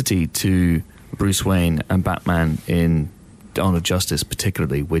toxicity to Bruce Wayne and Batman in Dawn of Justice,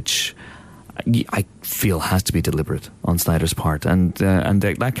 particularly, which I feel has to be deliberate on Snyder's part, and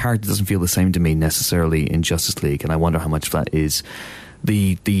that character doesn't feel the same to me necessarily in Justice League, and I wonder how much of that is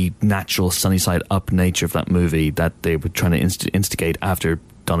the natural sunny side up nature of that movie that they were trying to instigate after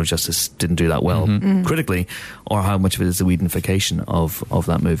Dawn of Justice didn't do that well critically, or how much of it is the Whedonification of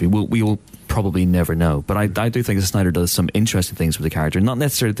that movie. We will probably never know, but I do think that Snyder does some interesting things with the character, not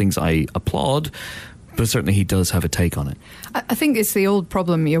necessarily things I applaud, but certainly he does have a take on it. I think it's the old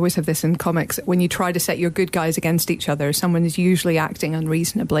problem, you always have this in comics, when you try to set your good guys against each other, someone is usually acting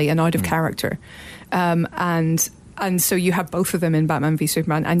unreasonably and out of character. And so you have both of them in Batman v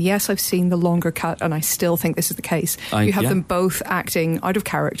Superman. And yes, I've seen the longer cut, and I still think this is the case. You have them both acting out of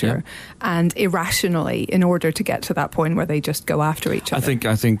character and irrationally in order to get to that point where they just go after each other.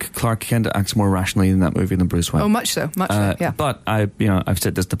 I think Clark Kent acts more rationally in that movie than Bruce Wayne. Oh, much so, yeah. But I've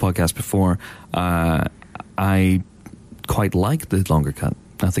said this in the podcast before. I quite like the longer cut.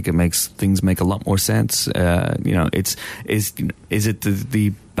 I think it makes things make a lot more sense. Is it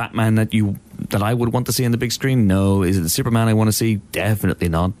the Batman that I would want to see on the big screen? No. Is it the Superman I want to see? Definitely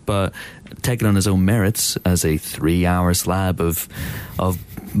not. But taken on his own merits as a 3-hour slab of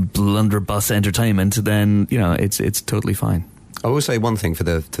blunderbuss entertainment, then it's totally fine. I will say one thing to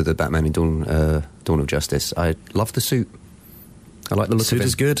the Batman in Dawn of Justice. I love the suit. I like the look of it. Suit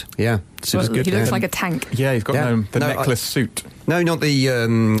is good. Yeah, suit is good. He looks like a tank. Yeah, he's got the necklace suit. No, not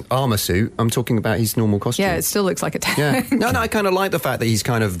the armour suit. I'm talking about his normal costume. Yeah, it still looks like a tank. Yeah. No, I kind of like the fact that he's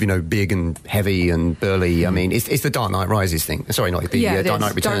kind of, big and heavy and burly. I mean, it's the Dark Knight Rises thing. Sorry, not the Dark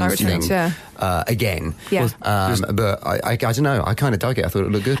Knight Returns thing. Again. Yeah. But I don't know. I kind of dug it. I thought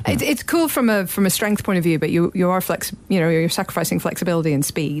it looked good. It's cool from a strength point of view, but you are you're sacrificing flexibility and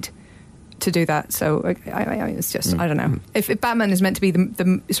speed to do that. So it's just, I don't know. If Batman is meant to be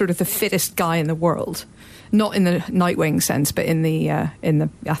the sort of the fittest guy in the world, not in the Nightwing sense, but in the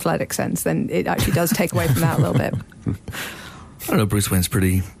athletic sense, then it actually does take away from that a little bit. I don't know. Bruce Wayne's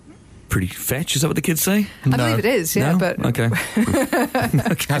pretty fetch. Is that what the kids say? I believe it is. Yeah, no? but okay.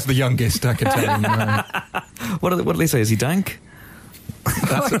 As the youngest, I can tell you. What do they say? Is he dank?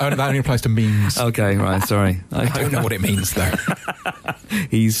 That only applies to memes. Okay, right, sorry. I don't know what it means, though.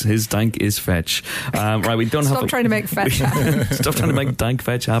 His dank is fetch. Right, we don't Stop trying to make fetch happen. Stop trying to make dank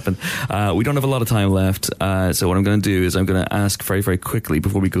fetch happen. We don't have a lot of time left, so what I'm going to do is I'm going to ask very, very quickly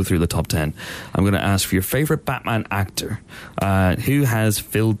before we go through the top 10. I'm going to ask for your favourite Batman actor who has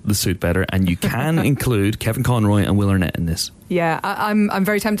filled the suit better, and you can include Kevin Conroy and Will Arnett in this. Yeah, I'm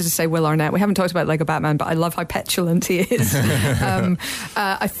very tempted to say Will Arnett. We haven't talked about Lego Batman, but I love how petulant he is.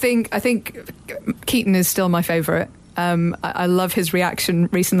 I think Keaton is still my favourite. I love his reaction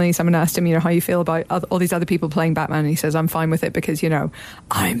recently. Someone asked him, how you feel about all these other people playing Batman, and he says, I'm fine with it because,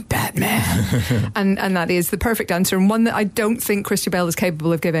 I'm Batman. and that is the perfect answer, and one that I don't think Christian Bale is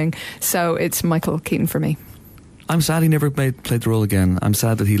capable of giving. So it's Michael Keaton for me. I'm sad he never played the role again. I'm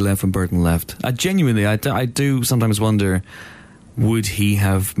sad that he left when Burton left. I do sometimes wonder, would he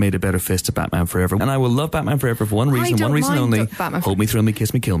have made a better fist to Batman Forever? And I will love Batman Forever for one reason only. Hold me, thrill me,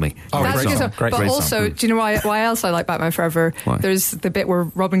 kiss me, kill me. Oh, that's great song. But also, do you know why else I like Batman Forever? Why? There's the bit where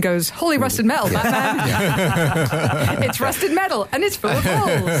Robin goes, holy rusted metal, Batman. It's rusted metal and it's full of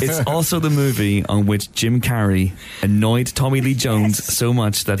holes. It's also the movie on which Jim Carrey annoyed Tommy Lee Jones so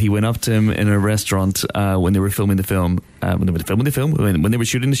much that he went up to him in a restaurant when they were filming the film. When they were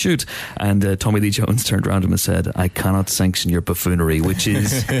shooting the shoot, and Tommy Lee Jones turned around to him and said, I cannot sanction your buffoonery, which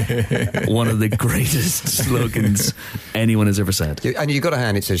is one of the greatest slogans anyone has ever said. And you got a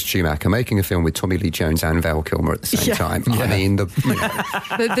hand, it says Schumacher making a film with Tommy Lee Jones and Val Kilmer at the same time. Yeah. I mean,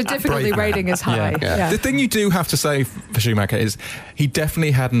 the difficulty rating is high. Yeah. The thing you do have to say for Schumacher is he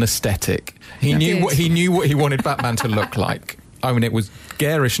definitely had an aesthetic. He knew what he wanted Batman to look like. I mean, it was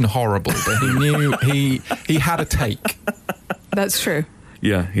garish and horrible, but he knew he had a take. That's true.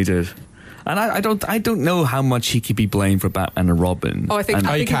 Yeah, he did. And I don't know how much he could be blamed for Batman and Robin. Oh, I think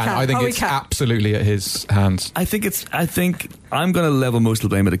he can. I think it's absolutely at his hands. I think I'm going to level most of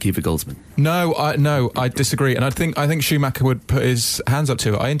the blame at Akiva Goldsman. No, I disagree, and I think Schumacher would put his hands up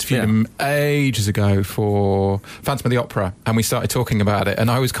to it. I interviewed him ages ago for Phantom of the Opera, and we started talking about it, and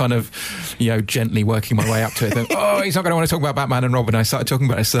I was kind of, gently working my way up to it. Then, he's not going to want to talk about Batman and Robin. I started talking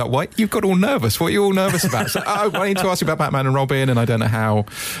about it. So, why you've got all nervous? What are you all nervous about? So, I need to ask you about Batman and Robin, and I don't know how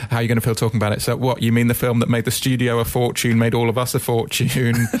you're going to feel talking about it. So, what you mean the film that made the studio a fortune, made all of us a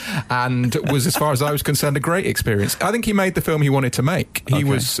fortune, and was, as far as I was concerned, a great experience. I think he made the film he wanted to make. He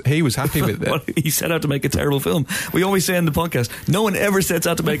was happy with it. Well, he set out to make a terrible film. We always say in the podcast, no one ever sets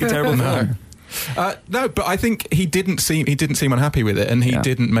out to make a terrible film. No, but I think he didn't seem unhappy with it, and he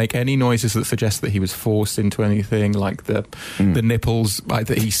didn't make any noises that suggest that he was forced into anything, like the nipples. Like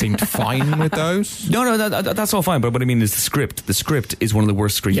that, he seemed fine with those. No, that's all fine. But what I mean is the script. The script is one of the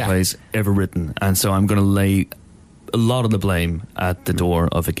worst screenplays ever written, and so I'm going to lay a lot of the blame at the door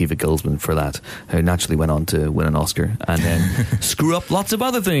of Akiva Goldsman for that, who naturally went on to win an Oscar and then screw up lots of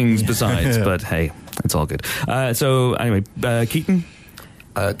other things besides. But hey, it's all good. So anyway, Keaton?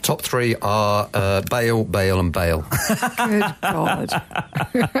 Top three are Bale, and Bale. Good God.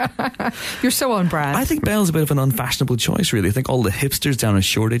 You're so on brand. I think Bale's a bit of an unfashionable choice, really. I think all the hipsters down in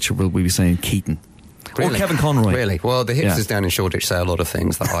Shoreditch will be saying Keaton. Really? Or Kevin Conroy. Really? Well, the hipsters down in Shoreditch say a lot of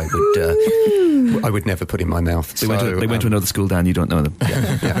things that I would never put in my mouth. They went to another school down, you don't know them.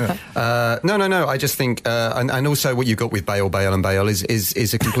 No. I just think, and also what you got with Bale, and Bale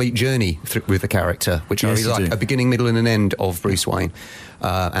is a complete journey with the character, which I really like. A beginning, middle, and an end of Bruce Wayne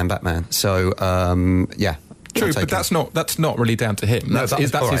and Batman. So, True, but that's not really down to him. That's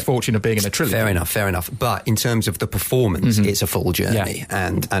his fortune of being in a trilogy. Fair enough. But in terms of the performance, it's a full journey,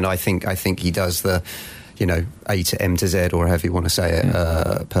 and I think he does the, A to M to Z, or however you want to say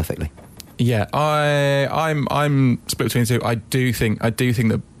it, perfectly. Yeah, I'm split between the two. I do think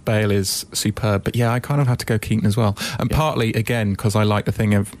that Bale is superb, but I kind of had to go Keaton as well, and partly again because I like the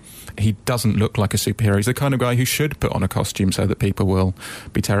thing of he doesn't look like a superhero. He's the kind of guy who should put on a costume so that people will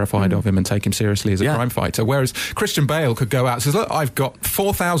be terrified of him and take him seriously as a crime fighter. Whereas Christian Bale could go out and says, "Look, I've got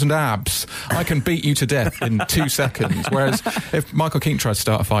 4,000 abs. I can beat you to death in 2 seconds." Whereas if Michael Keaton tried to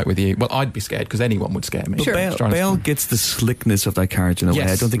start a fight with you, well, I'd be scared because anyone would scare me. But Bale gets the slickness of that character in a way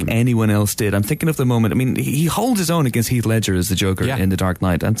I don't think anyone else did. I'm thinking of the moment. I mean, he holds his own against Heath Ledger as the Joker in The Dark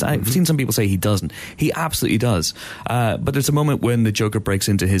Knight, and I've seen some people say he doesn't. He absolutely does. But there's a moment when the Joker breaks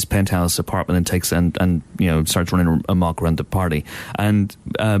into his penthouse apartment and takes and starts running amok around the party, and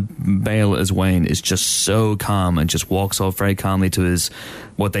Bale as Wayne is just so calm and just walks off very calmly to his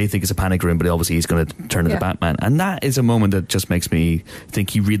what they think is a panic room, but obviously he's going to turn into Batman, and that is a moment that just makes me think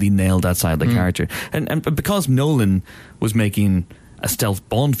he really nailed that side of the character. And because Nolan was making a stealth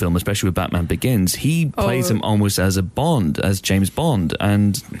Bond film, especially with Batman Begins, he plays him almost as a Bond, as James Bond,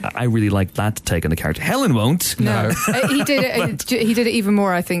 and I really like that take on the character. Helen won't. No. He did it even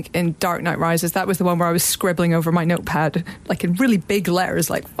more, I think, in Dark Knight Rises. That was the one where I was scribbling over my notepad, like in really big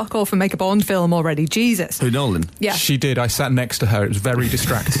letters, like, fuck off and make a Bond film already, Jesus. Who, Nolan? Yeah. She did. I sat next to her. It was very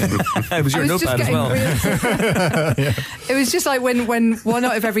distracting. It was your notepad as well. It was just like when one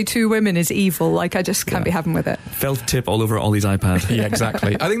out of every 2 women is evil, like I just can't be having with it. Felt tip all over Ollie's iPad. Yeah,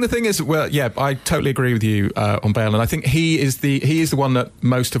 exactly. I think the thing is, I totally agree with you on Bale, and I think he is the one that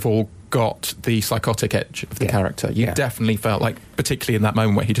most of all got the psychotic edge of the character. You definitely felt like, particularly in that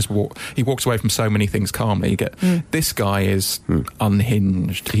moment where he walks away from so many things calmly. You get this guy is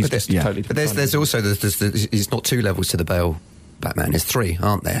unhinged. He's totally. But there's also it's not 2 levels to the Bale Batman. There's 3,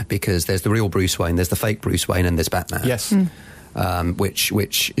 aren't there? Because there's the real Bruce Wayne, there's the fake Bruce Wayne, and there's Batman. Yes. Which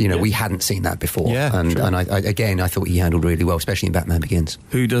we hadn't seen that before, and I thought he handled really well, especially in Batman Begins.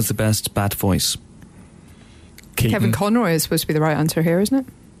 Who does the best Bat voice? Keaton. Kevin Conroy is supposed to be the right answer here, isn't it?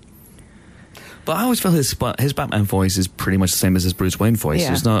 But I always felt his Batman voice is pretty much the same as his Bruce Wayne voice.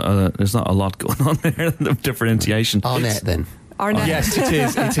 There's not a lot going on there of differentiation. Arnett, then. Arnett. Yes, it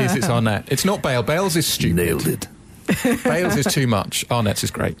is. It's Arnett. It's not Bale. Bale's is stupid. Nailed it. Bale's is too much. Arnett's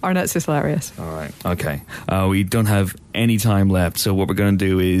is great. Arnett's is hilarious. All right. Okay. We don't have any time left, so what we're going to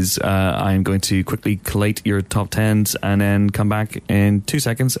do is I'm going to quickly collate your top 10s and then come back in 2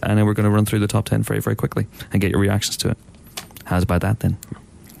 seconds, and then we're going to run through the top 10 very, very quickly and get your reactions to it. How's about that then?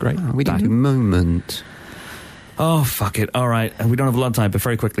 Great. We didn't do moment. Oh, fuck it. All right. We don't have a lot of time, but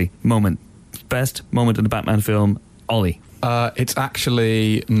very quickly. Moment. Best moment in the Batman film. Ollie. It's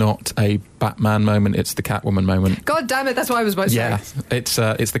actually not a Batman moment, it's the Catwoman moment. God damn it, that's what I was about to say. Yeah, it's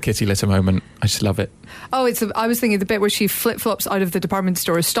the kitty litter moment. I just love it. Oh, I was thinking the bit where she flip-flops out of the department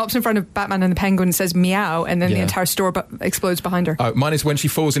store, stops in front of Batman and the Penguin and says meow, and then the entire store explodes behind her. Oh, mine is when she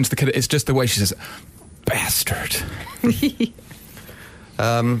falls into the kitty. It's just the way she says, bastard.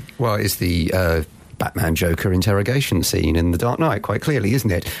 Well, it's the Batman Joker interrogation scene in The Dark Knight, quite clearly,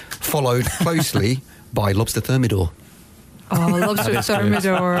 isn't it? Followed closely by Lobster Thermidor. Oh, Lobster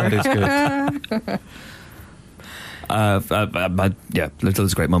Thermidor. That is good. Yeah,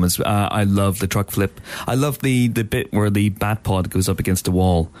 those great moments. I love the truck flip. I love the bit where the Batpod goes up against the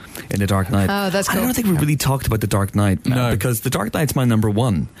wall in The Dark Knight. Oh, that's cool. I don't think we really talked about The Dark Knight, No. because The Dark Knight's my number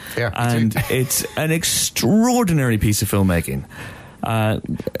one. Yeah, and it's an extraordinary piece of filmmaking.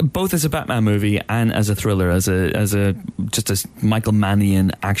 Both as a Batman movie and as a thriller, as a Michael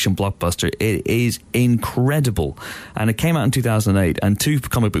Mannion action blockbuster, it is incredible. And it came out in 2008, and 2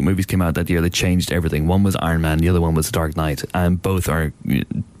 comic book movies came out that year that changed everything. One was Iron Man, the other one was The Dark Knight, and both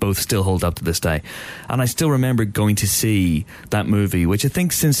still hold up to this day. And I still remember going to see that movie, which I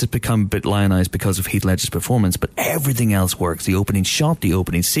think since has become a bit lionized because of Heath Ledger's performance, but everything else works. The opening shot, the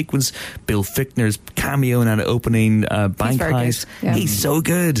opening sequence, Bill Fichtner's cameo in an opening bank heist. Yeah. He's so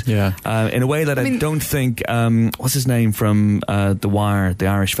good. Yeah. In a way that I don't think, what's his name from The Wire, the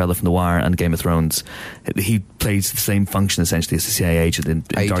Irish fella from The Wire and Game of Thrones, he plays the same function essentially as the CIA agent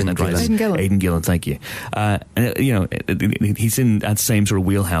in Dark Knight Rises. Aidan Gillen, thank you. And, he's in that same sort of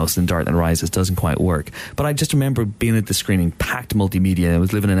wheelhouse in Dark Knight Rises, doesn't quite work. But I just remember being at the screening, packed multimedia. I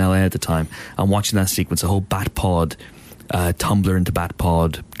was living in LA at the time, and watching that sequence, the whole Batpod, tumbler into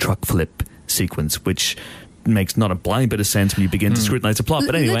Batpod, truck flip sequence, which makes not a blind bit of sense when you begin to scrutinise the plot,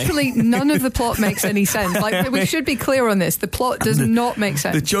 but anyway. Literally none of the plot makes any sense. Like, we should be clear on this. The plot does not make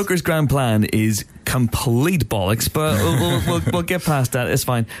sense. The Joker's grand plan is complete bollocks, but we'll get past that. It's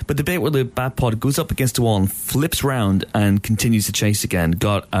fine. But the bit where the Batpod goes up against the wall and flips round and continues to chase again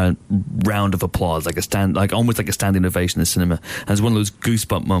got a round of applause, almost like a standing ovation in the cinema. And it's one of those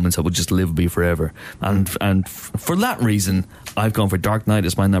goosebump moments that will just live with me forever. And for that reason, I've gone for Dark Knight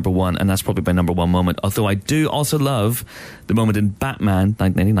as my number one, and that's probably my number one moment. Although I do also love the moment in Batman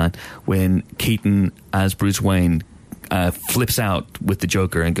 1989 when Keaton as Bruce Wayne flips out with the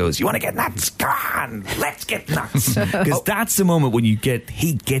Joker and goes, "You want to get nuts? Come on, let's get nuts." Because that's the moment when he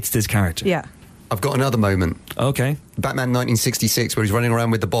gets this character. Yeah. I've got another moment. Okay. Batman 1966, where he's running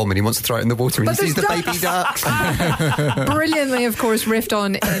around with the bomb and he wants to throw it in the water and he sees the baby ducks. Brilliantly, of course, riffed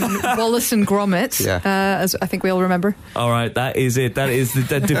on in Wallace and Gromit, as I think we all remember. All right, that is it. That is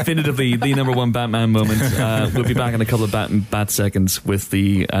definitively the number one Batman moment. We'll be back in a couple of bat seconds with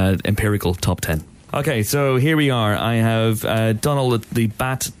the Empirical Top 10. Okay, so here we are. I have done all the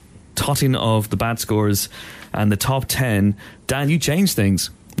bat totting of the bat scores and the top 10. Dan, you changed things.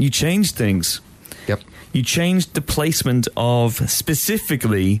 Yep. You changed the placement of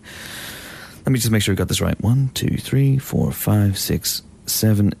specifically. Let me just make sure I got this right. 1, 2, 3, 4, 5, 6,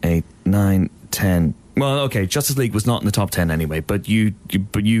 7, 8, 9, 10. Well, okay, Justice League was not in the top 10 anyway, but you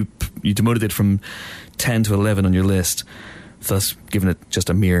demoted it from 10 to 11 on your list, thus giving it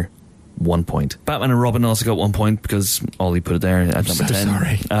just a mere 1 point. Batman and Robin also got 1 point because Ollie put it there at number 10.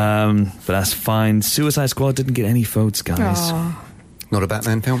 Sorry. But that's fine. Suicide Squad didn't get any votes, guys. Aww. Not a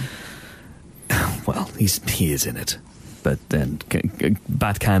Batman film? Well, he is in it. But then,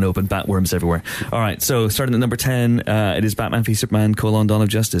 bat can open, bat worms everywhere. All right, so starting at number 10, it is Batman v Superman: Dawn of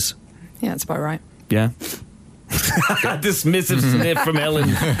Justice. Yeah, that's about right. Yeah. Dismissive sniff from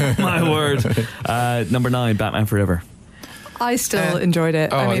Helen. My word. Number 9, Batman Forever. I still enjoyed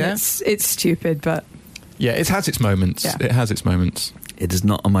it. I mean, it's stupid, but yeah, it has its moments. Yeah. It has its moments. It is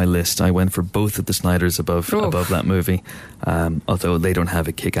not on my list. I went for both of the Snyders above that movie, although they don't have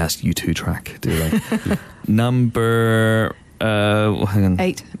a kick-ass U2 track, do they? Number... hang on.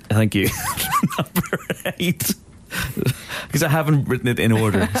 8. Thank you. Number 8. Because I haven't written it in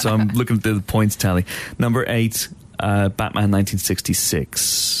order, so I'm looking at the points tally. Number 8, Batman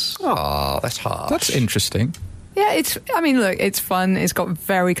 1966. Oh, that's hard. That's interesting. yeah, it's fun. It's got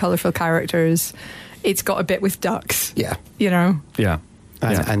very colourful characters. It's got a bit with ducks. Yeah. You know? Yeah.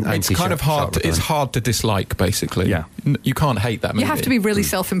 And it's kind of hard. It's hard to dislike, basically. Yeah. You can't hate that movie. You have to be really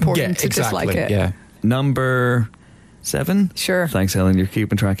self-important to dislike it. Yeah. Number 7? Sure. Thanks, Helen. You're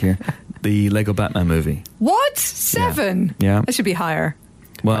keeping track here. The Lego Batman movie. What? 7? Yeah. That should be higher.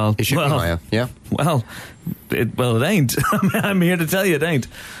 Well, it should be higher. Yeah. Well, it ain't. I'm here to tell you it ain't.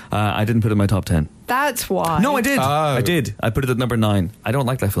 I didn't put it in my top 10. That's why. No, I did. Oh. I did. I put it at number 9. I don't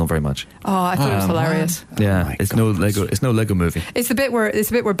like that film very much. Oh, I thought it was hilarious. Yeah, it's no Lego movie. It's the bit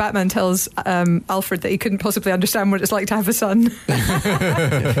where Batman tells Alfred that he couldn't possibly understand what it's like to have a son.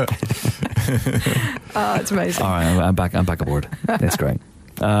 Oh, it's amazing. All right, I'm back aboard. It's great.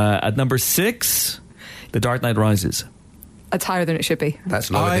 At number 6, The Dark Knight Rises. It's higher than it should be.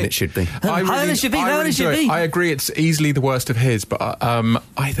 That's lower than it should be. Higher than it should be. I agree. It's easily the worst of his, but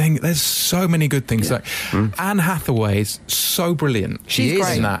I think there's so many good things. Like Anne Hathaway is so brilliant. She's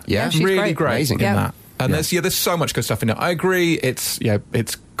great in that. Yeah, she's really great Amazing. in that. And there's so much good stuff in it. I agree. It's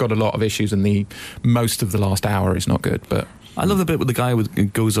got a lot of issues, and most of the last hour is not good. But I love the bit where the guy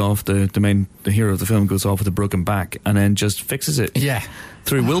goes off, the hero of the film goes off with a broken back and then just fixes it. Yeah.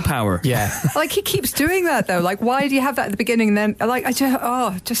 Through willpower. Yeah. Like, he keeps doing that, though. Like, why do you have that at the beginning and then, like,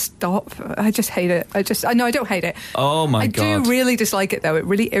 just stop. I just hate it. I don't hate it. Oh, my God. I do really dislike it, though. It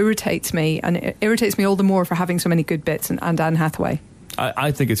really irritates me, and it irritates me all the more for having so many good bits and Anne Hathaway.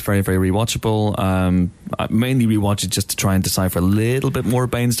 I think it's very, very rewatchable. I mainly rewatch it just to try and decipher a little bit more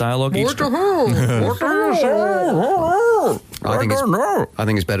Bane's dialogue. I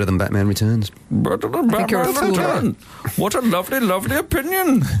think it's better than Batman Returns. What a lovely, lovely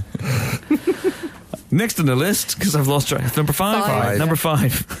opinion. Next on the list, because I've lost track, number 5. Number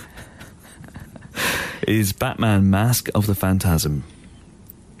 5 is Mask of the Phantasm.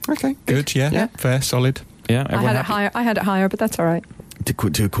 Okay, good. Yeah, fair, solid. Yeah, I had it higher, but that's all right.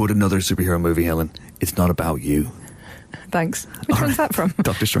 To quote another superhero movie, Helen, it's not about you. Thanks. Which one's that from?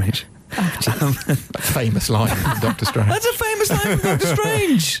 Doctor Strange. Famous line from Doctor Strange. That's a famous line from Doctor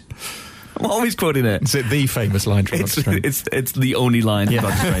Strange. I'm always quoting it. Is it the famous line from Doctor Strange? It's the only line from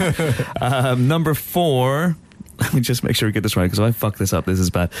Doctor Strange. Number 4. Let me just make sure we get this right, because if I fuck this up, this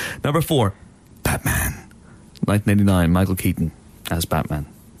is bad. Number 4, Batman. 1989, Michael Keaton as Batman.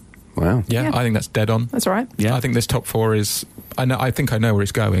 Wow. Yeah, I think that's dead on. That's all right. Yeah, I think this top 4 is. I think I know where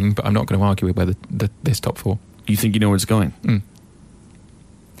it's going, but I'm not going to argue with whether this top 4. You think you know where it's going?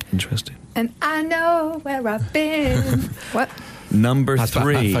 Interesting. And I know where I've been. What? Number As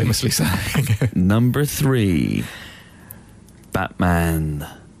 3. Batman famously saying. Number 3, Batman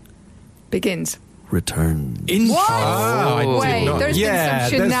Begins. Returns. What? Wait, there's been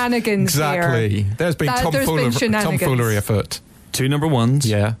some shenanigans here. Exactly. There's been tomfoolery afoot. 2 number 1s.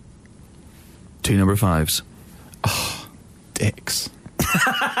 Yeah. 2 number 5s. Oh, dicks.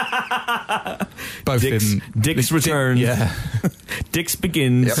 Both Dick's Returns. Yeah. Dick's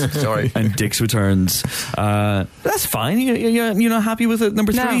Begins. Yep, sorry. And Dick's Returns. That's fine. You're not happy with it?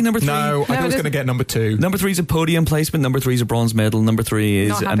 Number 3? No. Number 3? No, I thought I was going to get number 2. Number 3 is a podium placement. Number 3 is a bronze medal. Number 3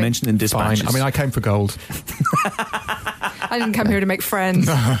 is a mention in dispatches. Fine. I mean, I came for gold. I didn't come here to make friends.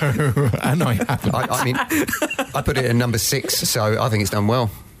 No, and I haven't. I mean, I put it in number 6, so I think it's done well.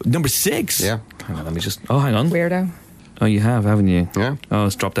 Number 6? Yeah. Hang on, let me just... Oh, hang on. Weirdo. Oh, you have, haven't you? Yeah. Oh,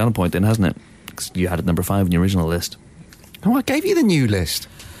 it's dropped down a point then, hasn't it? 'Cause you had it number 5 in your original list. Oh, I gave you the new list.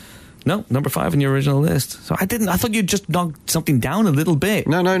 No, number 5 in your original list. So I thought you'd just knocked something down a little bit.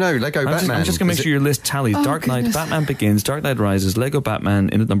 No, Lego Batman. I'm just going to make sure your list tallies. Dark Knight, Batman Begins, Dark Knight Rises, Lego Batman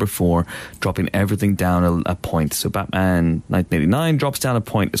in at number 4, dropping everything down a point. So Batman 1989 drops down a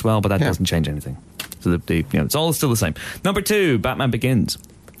point as well, but that doesn't change anything. So it's all still the same. Number 2, Batman Begins.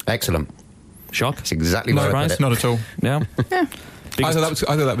 Excellent. Shock? That's exactly what I put it. Not at all. Yeah. I thought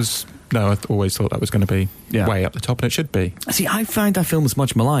that was. No, I always thought that was going to be way up the top, and it should be. See, I find that film is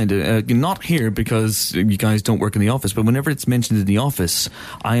much maligned. Not here because you guys don't work in the office, but whenever it's mentioned in the office,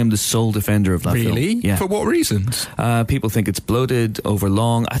 I am the sole defender of that film. Really? Yeah. For what reasons? People think it's bloated,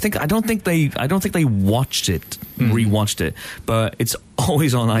 overlong. I don't think they watched it, rewatched it, but it's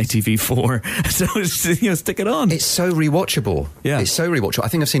always on ITV4, so stick it on. It's so rewatchable. Yeah, it's so rewatchable. I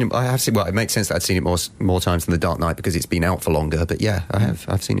think I've seen it. I have seen. Well, it makes sense that I've seen it more times than The Dark Knight because it's been out for longer. But yeah, I have.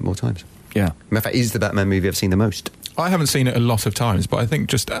 I've seen it more times. Yeah. Matter of fact, is the Batman movie I've seen the most. I haven't seen it a lot of times, but I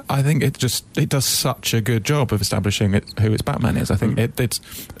think it does such a good job of establishing who its Batman is. I think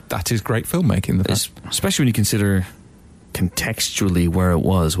that is great filmmaking. Especially when you consider contextually where it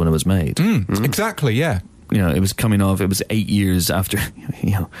was when it was made. Exactly. Yeah. It was coming off. It was 8 years after.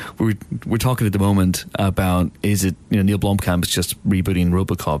 We're talking at the moment about is it Neil Blomkamp's just rebooting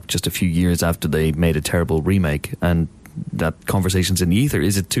RoboCop just a few years after they made a terrible remake, and that conversation's in the ether.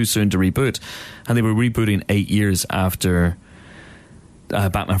 Is it too soon to reboot? And they were rebooting 8 years after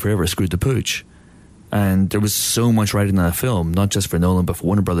Batman Forever screwed the pooch. And there was so much writing in that film, not just for Nolan, but for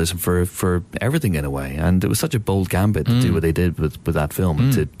Warner Brothers and for everything in a way. And it was such a bold gambit to do what they did with that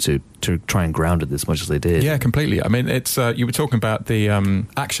film, to try and ground it as much as they did. Yeah, completely. I mean, it's you were talking about the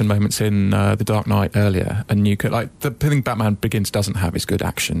action moments in The Dark Knight earlier, and you could the thing Batman Begins doesn't have is good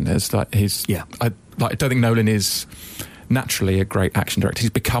action. There's I don't think Nolan is naturally a great action director.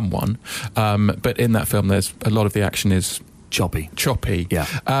 He's become one, but in that film, there's a lot of the action is choppy. Yeah.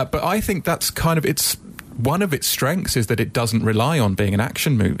 But I think that's kind of it's one of its strengths is that it doesn't rely on being an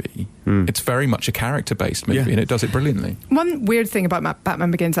action movie. It's very much a character-based movie, and it does it brilliantly. One weird thing about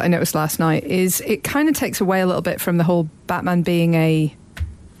Batman Begins that I noticed last night is it kind of takes away a little bit from the whole Batman being a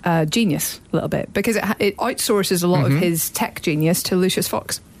genius, a little bit, because it outsources a lot of his tech genius to Lucius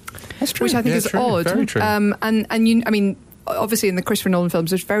Fox. That's true. Which I think is odd. Very true. Obviously in the Christopher Nolan films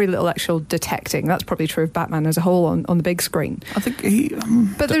there's very little actual detecting. That's probably true of Batman as a whole on the big screen. I think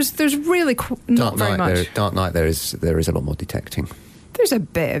but there's really not very much. Dark Knight there is a lot more detecting. There's a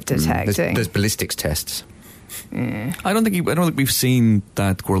bit of detecting. There's ballistics tests. Yeah. I don't think we've seen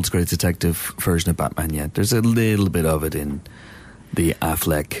that world's greatest detective version of Batman yet. There's a little bit of it in the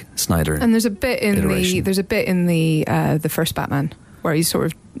Affleck Snyder, and there's a bit in iteration. the first Batman where he's sort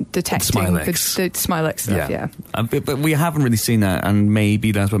of detecting the Smilex stuff. Yeah. But we haven't really seen that, and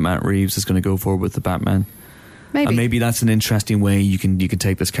maybe that's what Matt Reeves is going to go for with the Batman. Maybe. Maybe that's an interesting way you can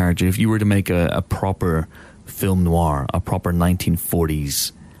take this character. If you were to make a proper film noir, a proper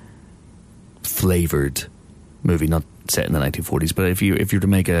 1940s flavored movie, not set in the 1940s, but if you were to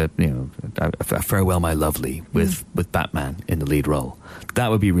make a Farewell My Lovely with Batman in the lead role,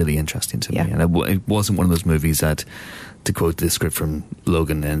 that would be really interesting to me. And it wasn't one of those movies that, to quote the script from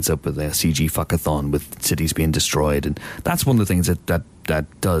Logan, ends up with a CG fuckathon with cities being destroyed, and that's one of the things that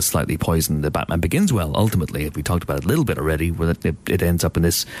does slightly poison the Batman Begins well. Ultimately, we talked about it a little bit already, where it ends up in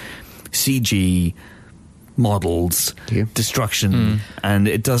this CG models destruction, and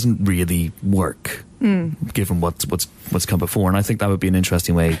it doesn't really work. Given what's come before, and I think that would be an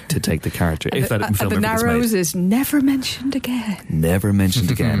interesting way to take the character. If that film the ever gets Narrows made. is never mentioned again. Never mentioned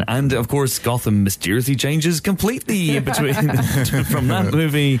again. And of course, Gotham mysteriously changes completely in between from that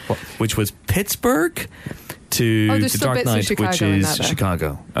movie, which was Pittsburgh, to The Dark Knight, which is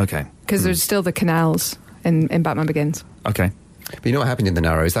Chicago. Okay, because there's still the canals in Batman Begins. Okay. But you know what happened in the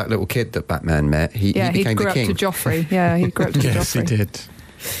Narrows? That little kid that Batman met, he became the king. He grew up to Joffrey. Yeah, he grew up to Joffrey. Yes, he did.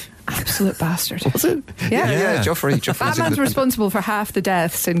 Absolute bastard. Was it? Yeah. Joffrey. Batman's responsible for half the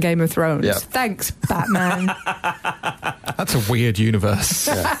deaths in Game of Thrones. Yeah. Thanks, Batman. That's a weird universe.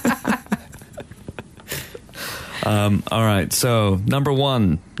 All right, so number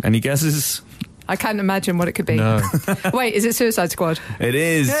one. Any guesses? I can't imagine what it could be. No. Wait, is it Suicide Squad? It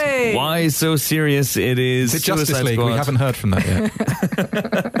is. Hey. Why so serious? It is Justice Suicide League. Squad. We haven't heard from that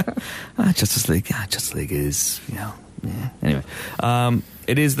yet. Justice League. Justice League is, Anyway,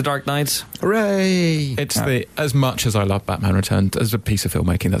 it is The Dark Knight. Hooray! It's as much as I love Batman Returns, as a piece of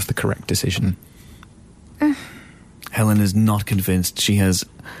filmmaking, that's the correct decision. Helen is not convinced. She has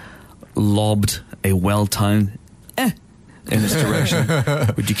lobbed a well-timed in this direction.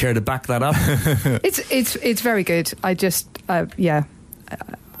 Would you care to back that up? It's very good. I just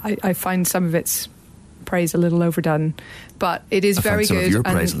I find some of its praise a little overdone, but it is very good. Of your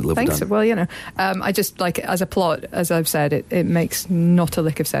praise a little overdone. Thanks. Well, I just like it as a plot. As I've said, it makes not a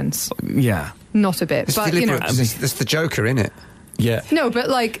lick of sense. Yeah, not a bit. It's but there's the Joker in it. Yeah. No, but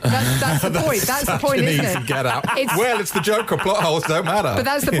that's the point. That's the point, isn't it? Get out. Well, it's the Joker. Plot holes don't matter. But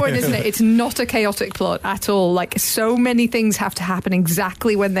that's the point, isn't it? It's not a chaotic plot at all. Like, so many things have to happen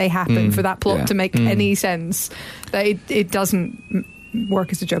exactly when they happen for that plot to make any sense. That it doesn't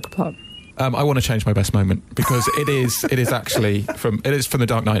work as a Joker plot. I want to change my best moment, because it is actually from The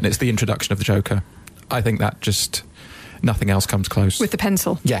Dark Knight, and it's the introduction of the Joker. I think that just nothing else comes close. With the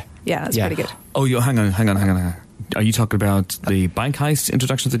pencil. Yeah, that's pretty good. Oh, hang on. Are you talking about the bank heist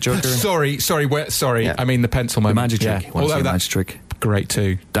introduction of the Joker? Sorry. Yeah. I mean the pencil moment. The magic trick. Yeah. Although the that's magic trick. Great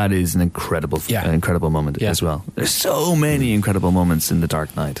too. That is an incredible moment as well. There's so many incredible moments in The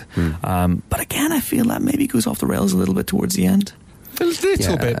Dark Knight. But again, I feel that maybe goes off the rails a little bit towards the end. A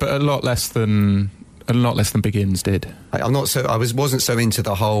little bit, but a lot less than Begins did. I wasn't so into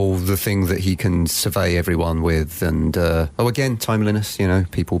the thing that he can survey everyone with, and again, timeliness,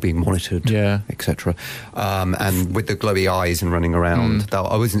 people being monitored, etc. And with the glowy eyes and running around,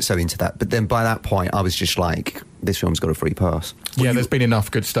 I wasn't so into that. But then by that point, I was just like, this film's got a free pass. There's been enough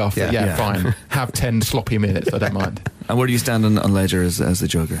good stuff. Yeah, fine. Have 10 sloppy minutes, I don't mind. And where do you stand on Ledger as the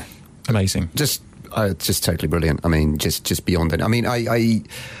Joker? Amazing. Just totally brilliant. I mean, just beyond it. I mean, I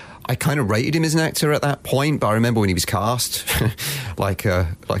kind of rated him as an actor at that point, but I remember when he was cast, like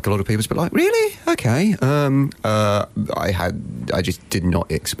a lot of people, but like, really? Okay. I just did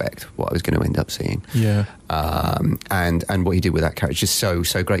not expect what I was going to end up seeing. Yeah. And what he did with that character is just so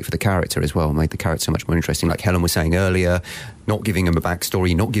great for the character as well. Made the character so much more interesting. Like Helen was saying earlier, not giving him a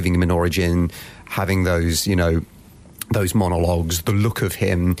backstory, not giving him an origin, having those, those monologues, the look of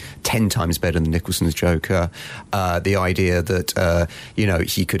him 10 times better than Nicholson's Joker, the idea that,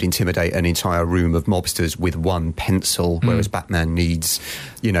 he could intimidate an entire room of mobsters with one pencil, whereas Batman needs,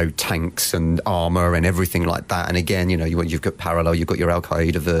 tanks and armour and everything like that. And again, you've got parallel, you've got your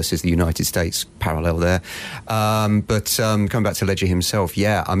Al-Qaeda versus the United States parallel there. But coming back to Ledger himself,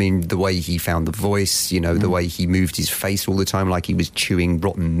 the way he found the voice, the way he moved his face all the time, like he was chewing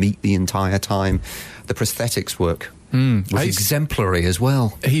rotten meat the entire time. The prosthetics work was exemplary as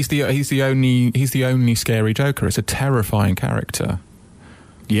well. He's the only scary Joker. It's a terrifying character.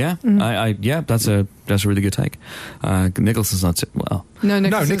 Yeah, that's a really good take. Nicholson's not well. No,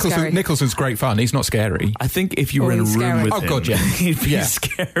 Nicholson's great fun. He's not scary. I think if you were in a room with him, God, yeah, he'd be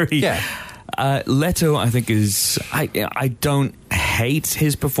scary. Yeah. Leto, I think, is... I don't hate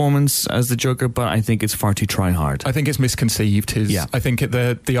his performance as the Joker, but I think it's far too try-hard. I think it's misconceived. I think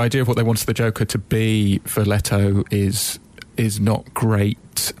the idea of what they wanted the Joker to be for Leto is not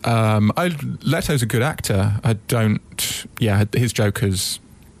great. Leto's a good actor. His Joker's...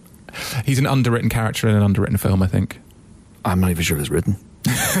 He's an underwritten character in an underwritten film, I think. I'm not even sure if it's written.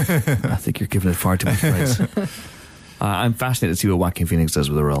 I think you're giving it far too much praise. I'm fascinated to see what Joaquin Phoenix does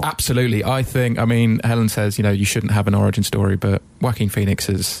with the role. Absolutely. Helen says, you shouldn't have an origin story, but Joaquin Phoenix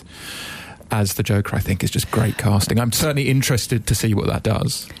as the Joker, I think, is just great casting. I'm certainly interested to see what that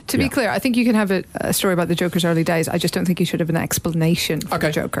does. To be clear, I think you can have a story about the Joker's early days. I just don't think you should have an explanation for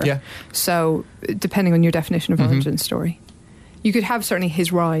the Joker. Yeah. So, depending on your definition of origin story. You could have certainly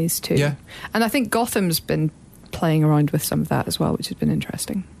his rise, too. Yeah. And I think Gotham's been playing around with some of that as well, which has been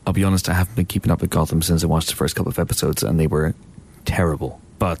interesting. I'll be honest, I haven't been keeping up with Gotham since I watched the first couple of episodes, and they were terrible.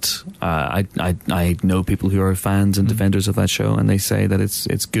 But I know people who are fans and defenders of that show, and they say that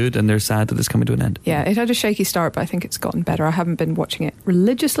it's good, and they're sad that it's coming to an end. Yeah, it had a shaky start, but I think it's gotten better. I haven't been watching it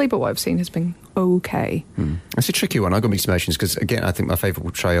religiously, but what I've seen has been okay. It's a tricky one. I've got mixed emotions because, again, I think my favourite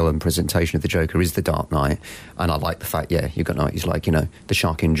portrayal and presentation of the Joker is the Dark Knight, and I like the fact, you've got Knight, he's like, the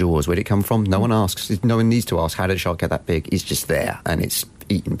shark in Jaws. Where'd it come from? No one asks. No one needs to ask, how did the shark get that big? It's just there, and it's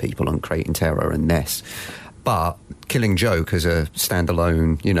eating people and creating terror and mess. But Killing Joke as a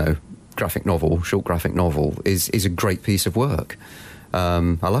standalone, short graphic novel is a great piece of work. I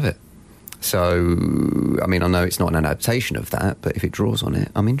love it. So, I know it's not an adaptation of that, but if it draws on it,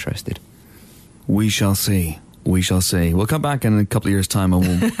 I'm interested. We shall see. We'll come back in a couple of years' time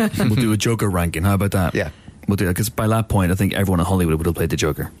and we'll do a Joker ranking. How about that? Yeah. We'll do it, because by that point, I think everyone in Hollywood would have played the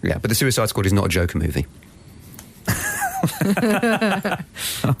Joker. Yeah, but the Suicide Squad is not a Joker movie.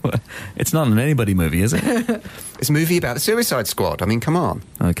 It's not an anybody movie, is it? It's a movie about the Suicide Squad. Come on.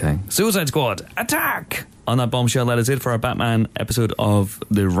 Okay. Suicide Squad, attack! On that bombshell, that is it for our Batman episode of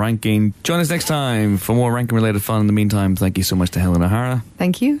The Ranking. Join us next time for more ranking-related fun. In the meantime, thank you so much to Helen O'Hara.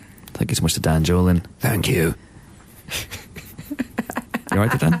 Thank you. Thank you so much to Dan Jolin. Thank you. You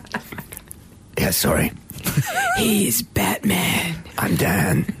alright there, Dan? Yeah, sorry. He's Batman. I'm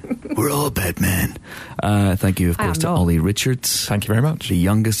Dan. We're all Batman. Thank you, of course, to Olly Richards. Thank you very much. The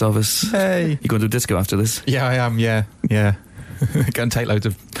youngest of us. Hey. You going to a disco after this? Yeah, I am, yeah. Go and take loads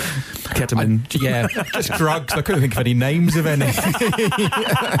of ketamine. Just drugs. I couldn't think of any names of any.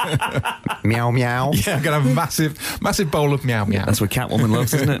 Meow meow. Yeah, I'm going to have a massive bowl of meow meow. That's what Catwoman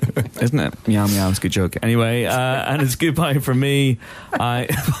loves, isn't it? Isn't it? Meow meow, it's a good joke. Anyway, and it's goodbye from me.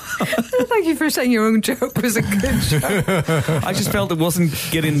 Thank you for saying your own joke was a good joke. I just felt it wasn't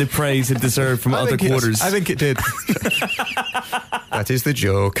getting the praise it deserved from other quarters. I think it did. That is the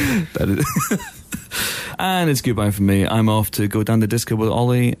joke. That is. And it's goodbye from me. I'm off to go down the disco with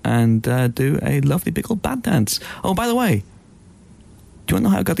Ollie and do a lovely big old bat dance. Oh, by the way, do you want to know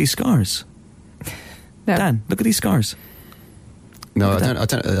how I got these scars? No. Dan, look at these scars. No, I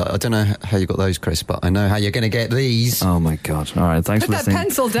don't know how you got those, Chris, but I know how you're going to get these. Oh my God! All right, thanks for listening. Put that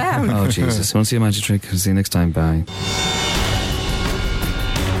pencil down. Oh Jesus! Want to see a magic trick? See you next time. Bye.